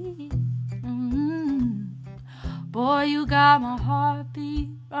away. Boy, you got my heartbeat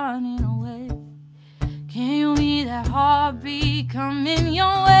running away. Can you hear that heartbeat coming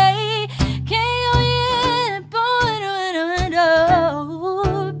your way? Can you hear it?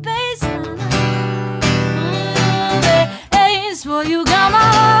 Bass, boy, you got my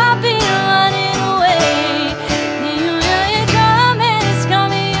heartbeat running away. Can you hear it coming? It's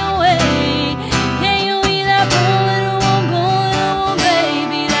coming your way. Can you hear that boom?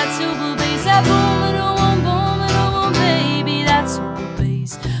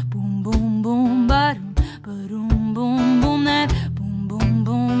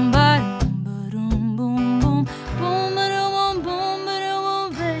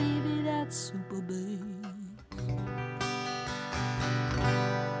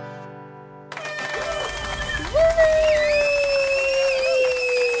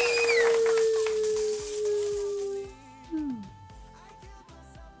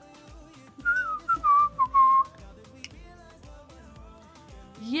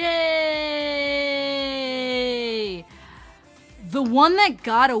 The one that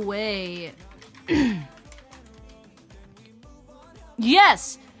got away.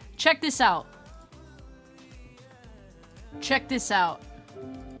 Yes! Check this out. Check this out.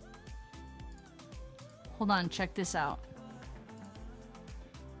 Hold on, check this out.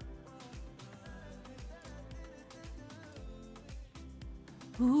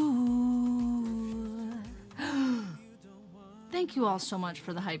 Ooh. Thank you all so much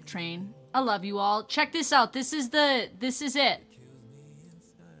for the hype train. I love you all. Check this out. This is it.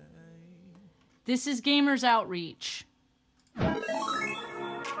 This is Gamers Outreach.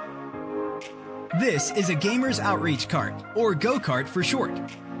 This is a Gamers Outreach Cart, or Go-Kart for short.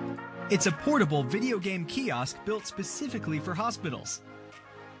 It's a portable video game kiosk built specifically for hospitals.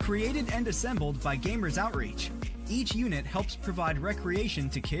 Created and assembled by Gamers Outreach, each unit helps provide recreation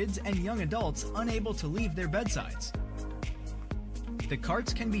to kids and young adults unable to leave their bedsides. The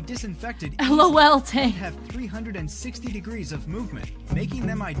carts can be disinfected LOL and tank. have 360 degrees of movement, making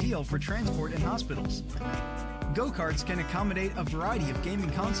them ideal for transport in hospitals. Go-karts can accommodate a variety of gaming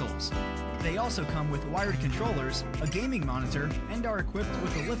consoles. They also come with wired controllers, a gaming monitor, and are equipped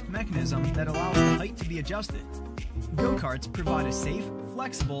with a lift mechanism that allows the height to be adjusted. Go-karts provide a safe,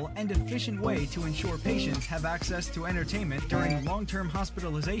 flexible, and efficient way to ensure patients have access to entertainment during long-term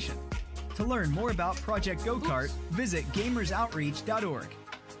hospitalization. To learn more about Project Go-Kart, visit gamersoutreach.org.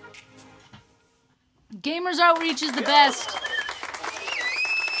 Gamers Outreach is the best.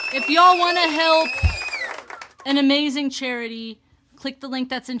 If y'all want to help an amazing charity, click the link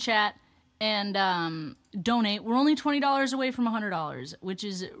that's in chat and donate. We're only $20 away from $100, which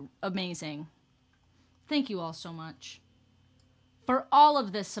is amazing. Thank you all so much for all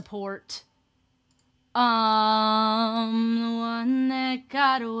of this support. The one that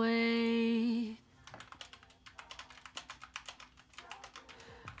got away.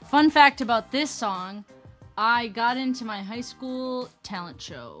 Fun fact about this song, I got into my high school talent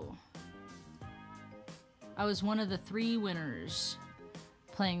show. I was one of the 3 winners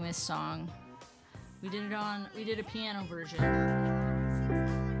playing this song. We did a piano version.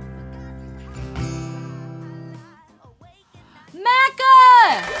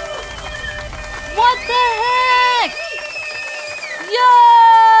 Macca! What the heck? Yo!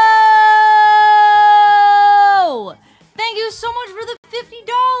 Thank you so much for the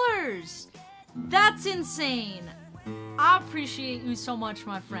 $50. That's insane. I appreciate you so much,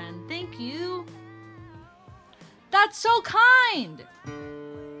 my friend. Thank you. That's so kind.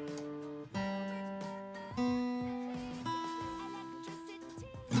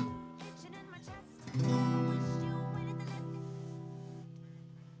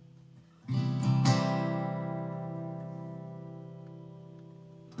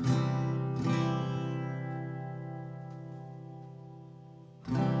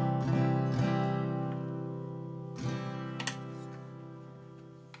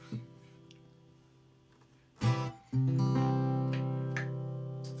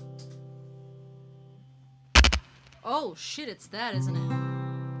 Oh shit, it's that, isn't it?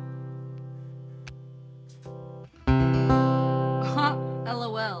 Huh,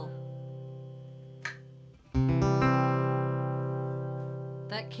 LOL.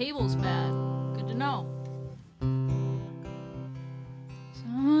 That cable's bad. Good to know. So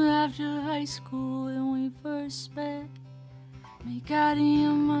after high school when we first met, make out in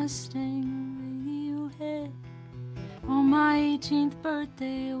your Mustang Radiohead. On my 18th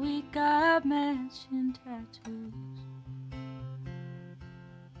birthday we got matching tattoos.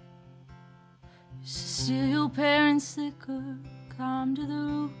 Steal your parents' liquor, climb to the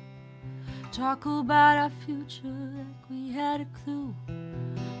roof, talk about our future like we had a clue.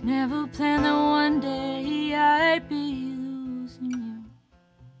 Never planned that one day I'd be losing you.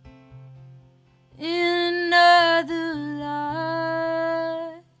 In another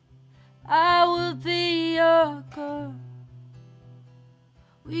life, I will be your girl.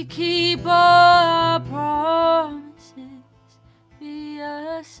 We keep all our promises, be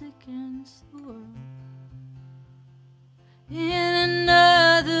us against the world. In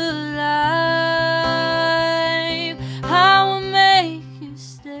another life, I will make you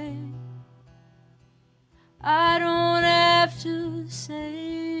stay. I don't have to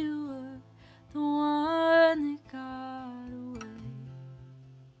say you were the one that got away.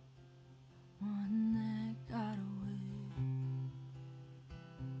 One that got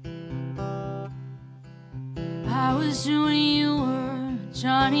away. I was Judy, you were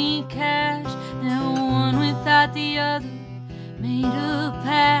Johnny Cash. Never one without the other. Made a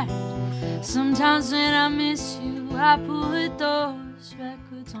pact. Sometimes when I miss you, I put those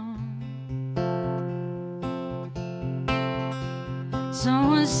records on.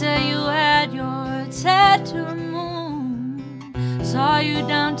 Someone said you had your tattoo removed. Saw you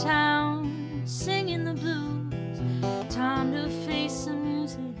downtown singing the blues. Time to face the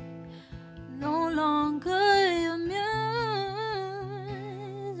music. No longer your muse.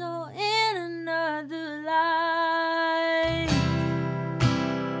 Or in another life,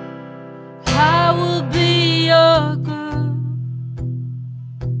 I will be your girl.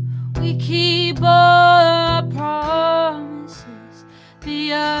 We keep all our promises.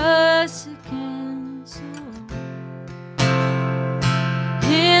 Be us against the world.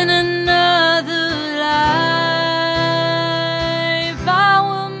 In another life, I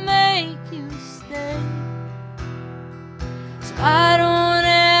will make you stay, so I don't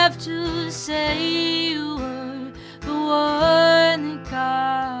have to say you were the one that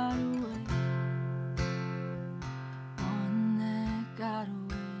got away. One that got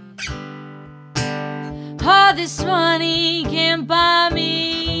away. All this money can't buy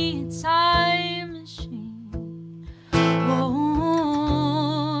me a time machine. Oh,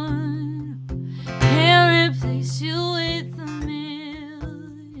 can't replace you with a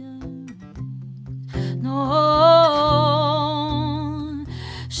million. No,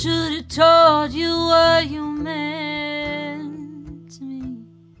 should've told you what you meant to me.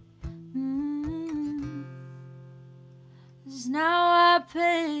 'Cause now I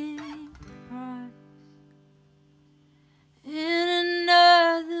pay the price. In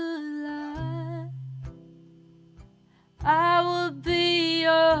another life, I will be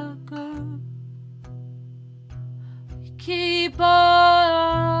your girl. We keep all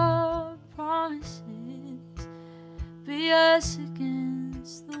our promises. Be us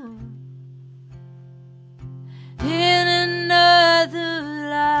against the world. In another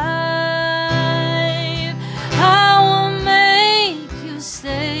life, I will make you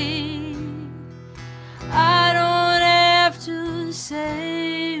stay. I don't have to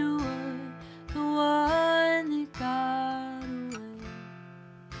say you were the one that got away.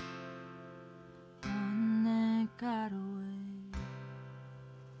 One that got away.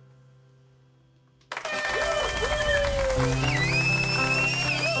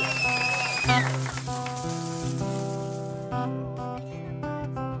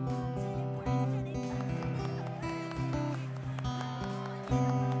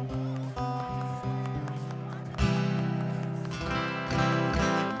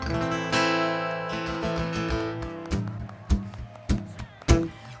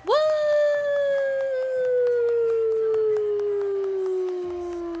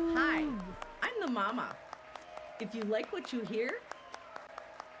 Hi, I'm the mama. If you like what you hear,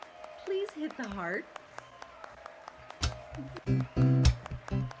 please hit the heart.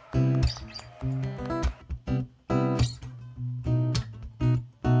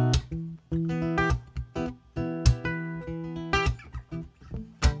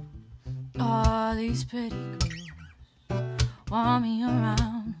 All these pretty girls want me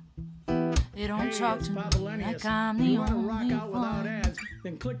around. They don't talk to me like I'm the you want to only rock out without one. ads,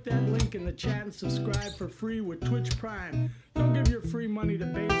 then click that link in the chat and subscribe for free with Twitch Prime. Don't give your free money to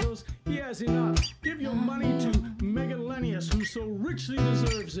Bezos. He has enough. Give your money to Megalenius, who so richly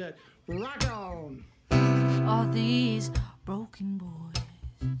deserves it. Rock on. All these broken boys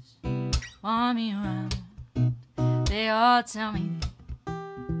want me around. They all tell me they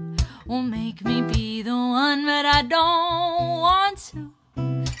will make me be the one, but I don't want to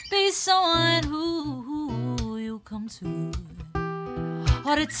be someone who you come to,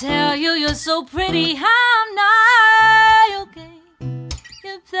 or to tell you you're so pretty. I'm not your game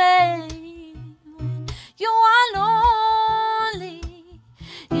you play when you are lonely.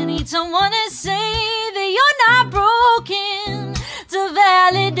 You need someone to say that you're not broken, to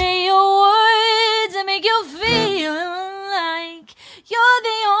validate your words and make you feel like you're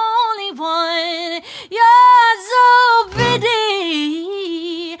the only one. You're so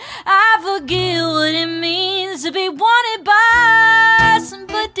pretty. I forget what it means to be wanted by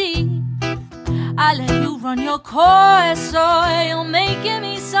somebody. I let you run your course, so you're making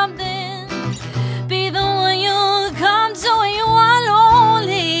me something. Be the one you come to when you are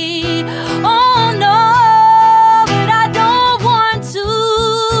lonely. Oh no, but I don't want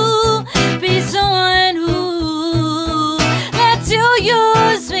to be someone who lets you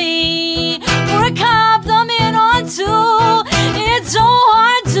use me for a compliment or two. It's so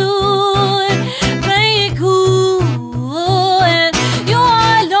hard to play it cool, and you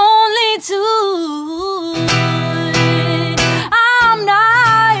are lonely too. I'm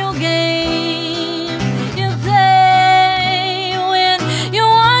not your game you play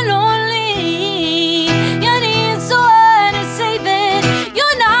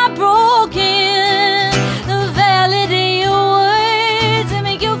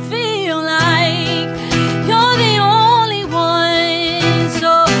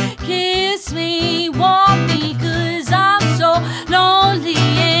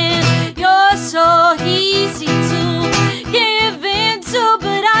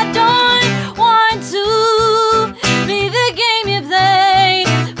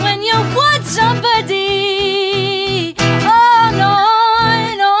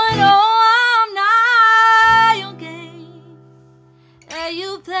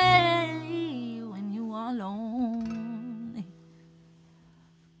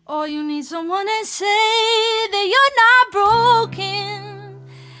someone and say that you're not broken,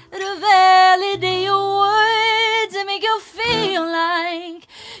 to validate your words and make you feel like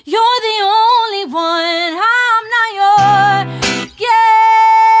you're the only one. I'm not your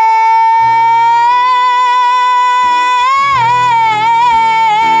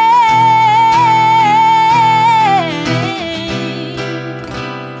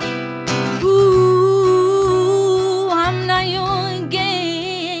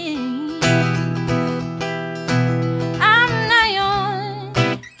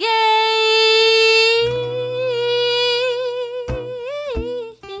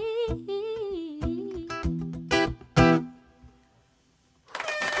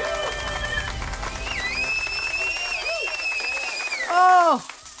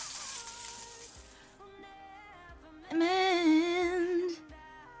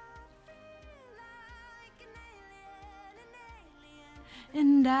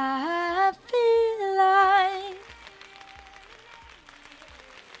and I feel like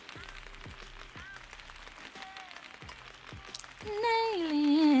an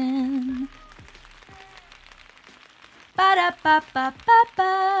alien.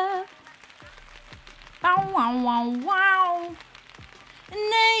 Ba-da-ba-ba-ba-ba. Bow wow wow wow.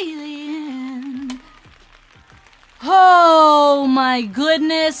 An alien. Oh my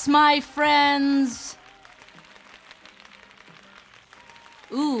goodness, my friends.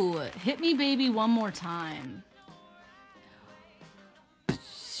 Ooh, hit me baby one more time.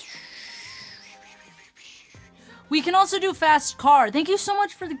 We can also do fast car. Thank you so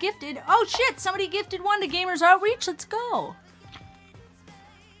much for the gifted. Oh shit, somebody gifted one to Gamers Outreach. Let's go.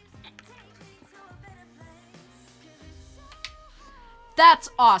 That's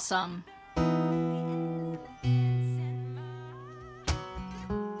awesome.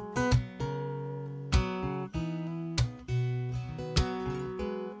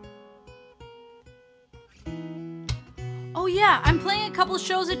 Oh yeah, I'm playing a couple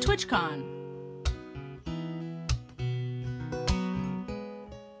shows at TwitchCon.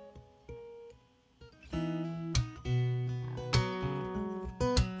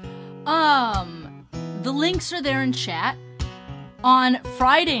 The links are there in chat. On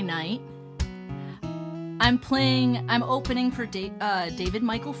Friday night, I'm opening for David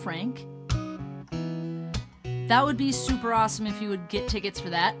Michael Frank. That would be super awesome if you would get tickets for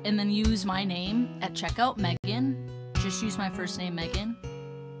that and then use my name at checkout, Megan. Just use my first name, Megan.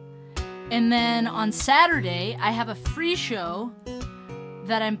 And then on Saturday, I have a free show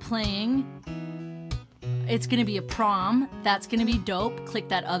that I'm playing. It's gonna be a prom. That's gonna be dope. Click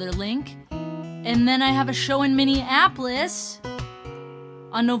that other link. And then I have a show in Minneapolis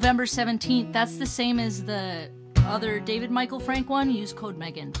on November 17th. That's the same as the other David Michael Frank one. Use code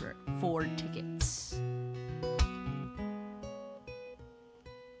Megan for tickets.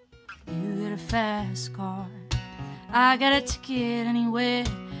 You get a fast car. I got a ticket anywhere.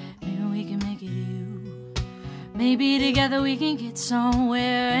 Maybe we can make it you. Maybe together we can get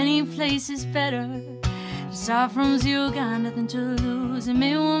somewhere. Any place is better. Start from zero, got nothing to lose. And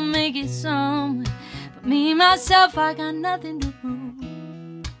maybe we'll make it somewhere. But me, myself, I got nothing to prove.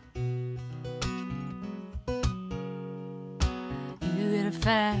 You get a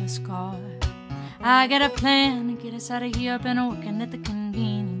fast car. I got a plan to get us out of here. I've been working at the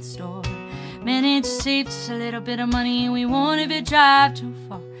convenience store. Managed to save just a little bit of money. We won't even drive too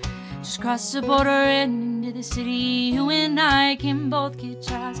far. Just cross the border and into the city. You and I can both get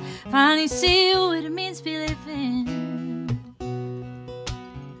jobs. Finally see what it means to be living.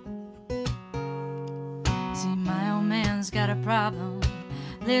 See, my old man's got a problem.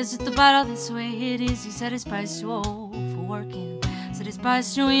 Lives at the bottle, that's the way it is. He said his price too old for working. Said his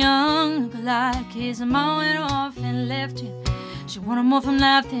price too young, look alike. His mom went off and left him. She wanted more from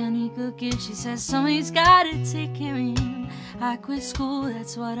life than he could give. She says somebody's gotta take care of him. I quit school,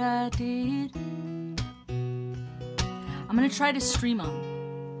 that's what I did. I'm gonna try to stream them.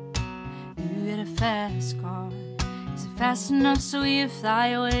 You get a fast car. Is it fast enough so we fly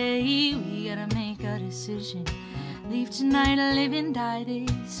away? We gotta make a decision. Leave tonight or live and die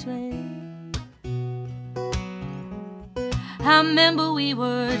this way. I remember we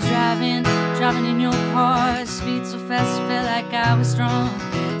were driving in your car. Speed so fast, it felt like I was drunk.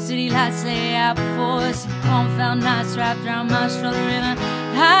 City lights lay out before us. Confound nights wrapped around my shoulder. And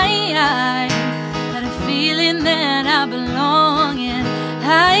I had a feeling that I belong. And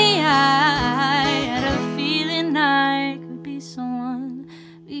I had a feeling I could be someone,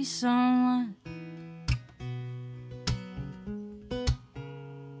 be someone.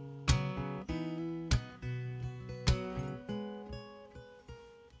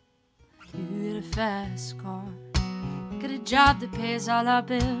 You get a fast car. Got a job that pays all our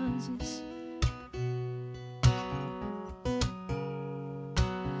bills. It's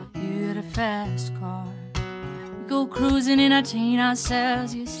fast car. We go cruising, entertain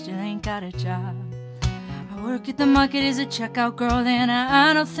ourselves. You still ain't got a job. I work at the market as a checkout girl, and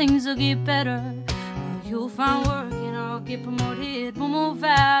I know things will get better. You'll find work and I'll get promoted. We'll move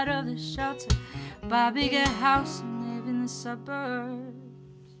out of the shelter, buy a bigger house and live in the suburbs.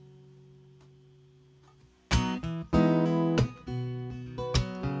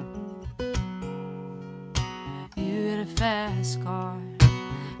 You get a fast car,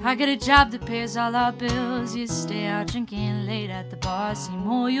 I get a job that pays all our bills. You stay out drinking late at the bar, see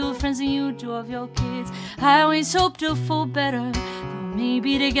more of your friends than you do of your kids. I always hope to fall better, but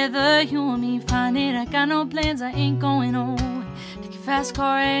maybe together you and me find it. I got no plans, I ain't going nowhere. Take a fast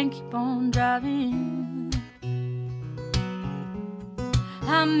car and keep on driving.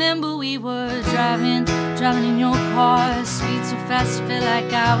 I remember we were driving in your car, speed so fast I felt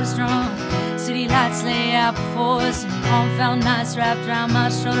like I was drunk. City lights lay out before us, and home felt nice wrapped around my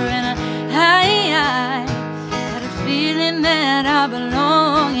shoulder. And I had a feeling that I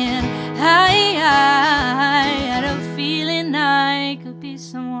belong, and I had a feeling I could be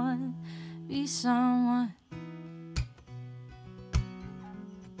someone, be someone.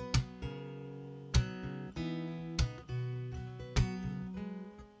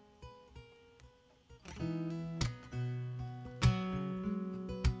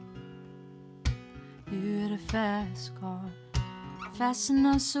 You had a fast car, fast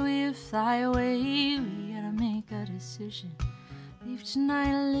enough so we fly away. We gotta make a decision, leave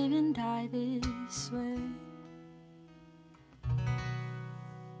tonight or live and die this way.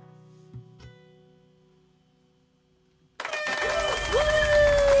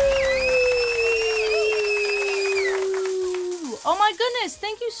 Oh my goodness,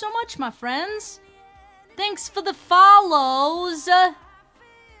 thank you so much, my friends. Thanks for the follows.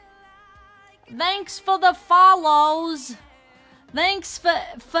 Thanks for the follows. Thanks for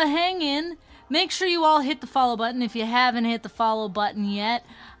hanging. Make sure you all hit the follow button if you haven't hit the follow button yet.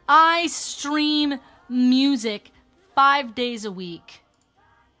 I stream music 5 days a week.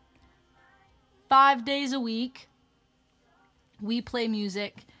 5 days a week. We play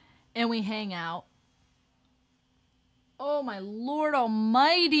music and we hang out. Oh my Lord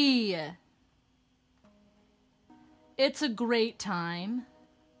Almighty. It's a great time.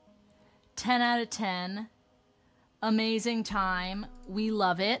 10 out of 10. Amazing time. We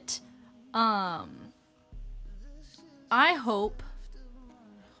love it. I hope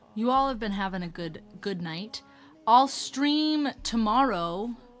you all have been having a good night. I'll stream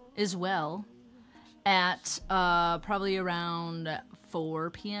tomorrow as well at probably around 4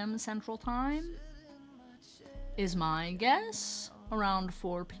 p.m. Central Time is my guess. Around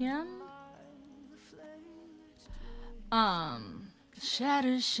 4 p.m.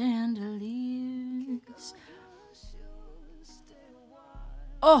 Shattered chandeliers.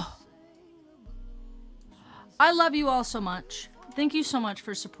 Oh, I love you all so much. Thank you so much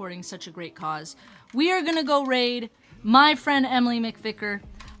for supporting such a great cause. We are gonna go raid my friend Emily McVicker.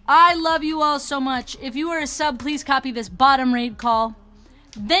 I love you all so much. If you are a sub, please copy this bottom raid call.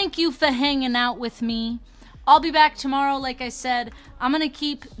 Thank you for hanging out with me. I'll be back tomorrow, like I said. I'm gonna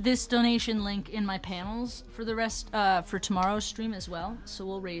keep this donation link in my panels for the rest, for tomorrow's stream as well. So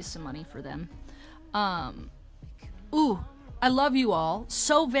we'll raise some money for them. Ooh, I love you all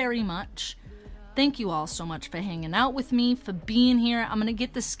so very much. Thank you all so much for hanging out with me, for being here. I'm gonna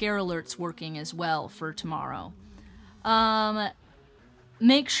get the scare alerts working as well for tomorrow.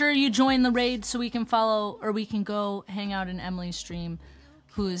 Make sure you join the raid so we can follow, or we can go hang out in Emily's stream,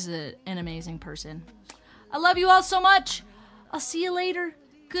 who is an amazing person. I love you all so much. I'll see you later.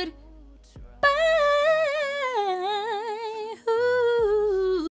 Good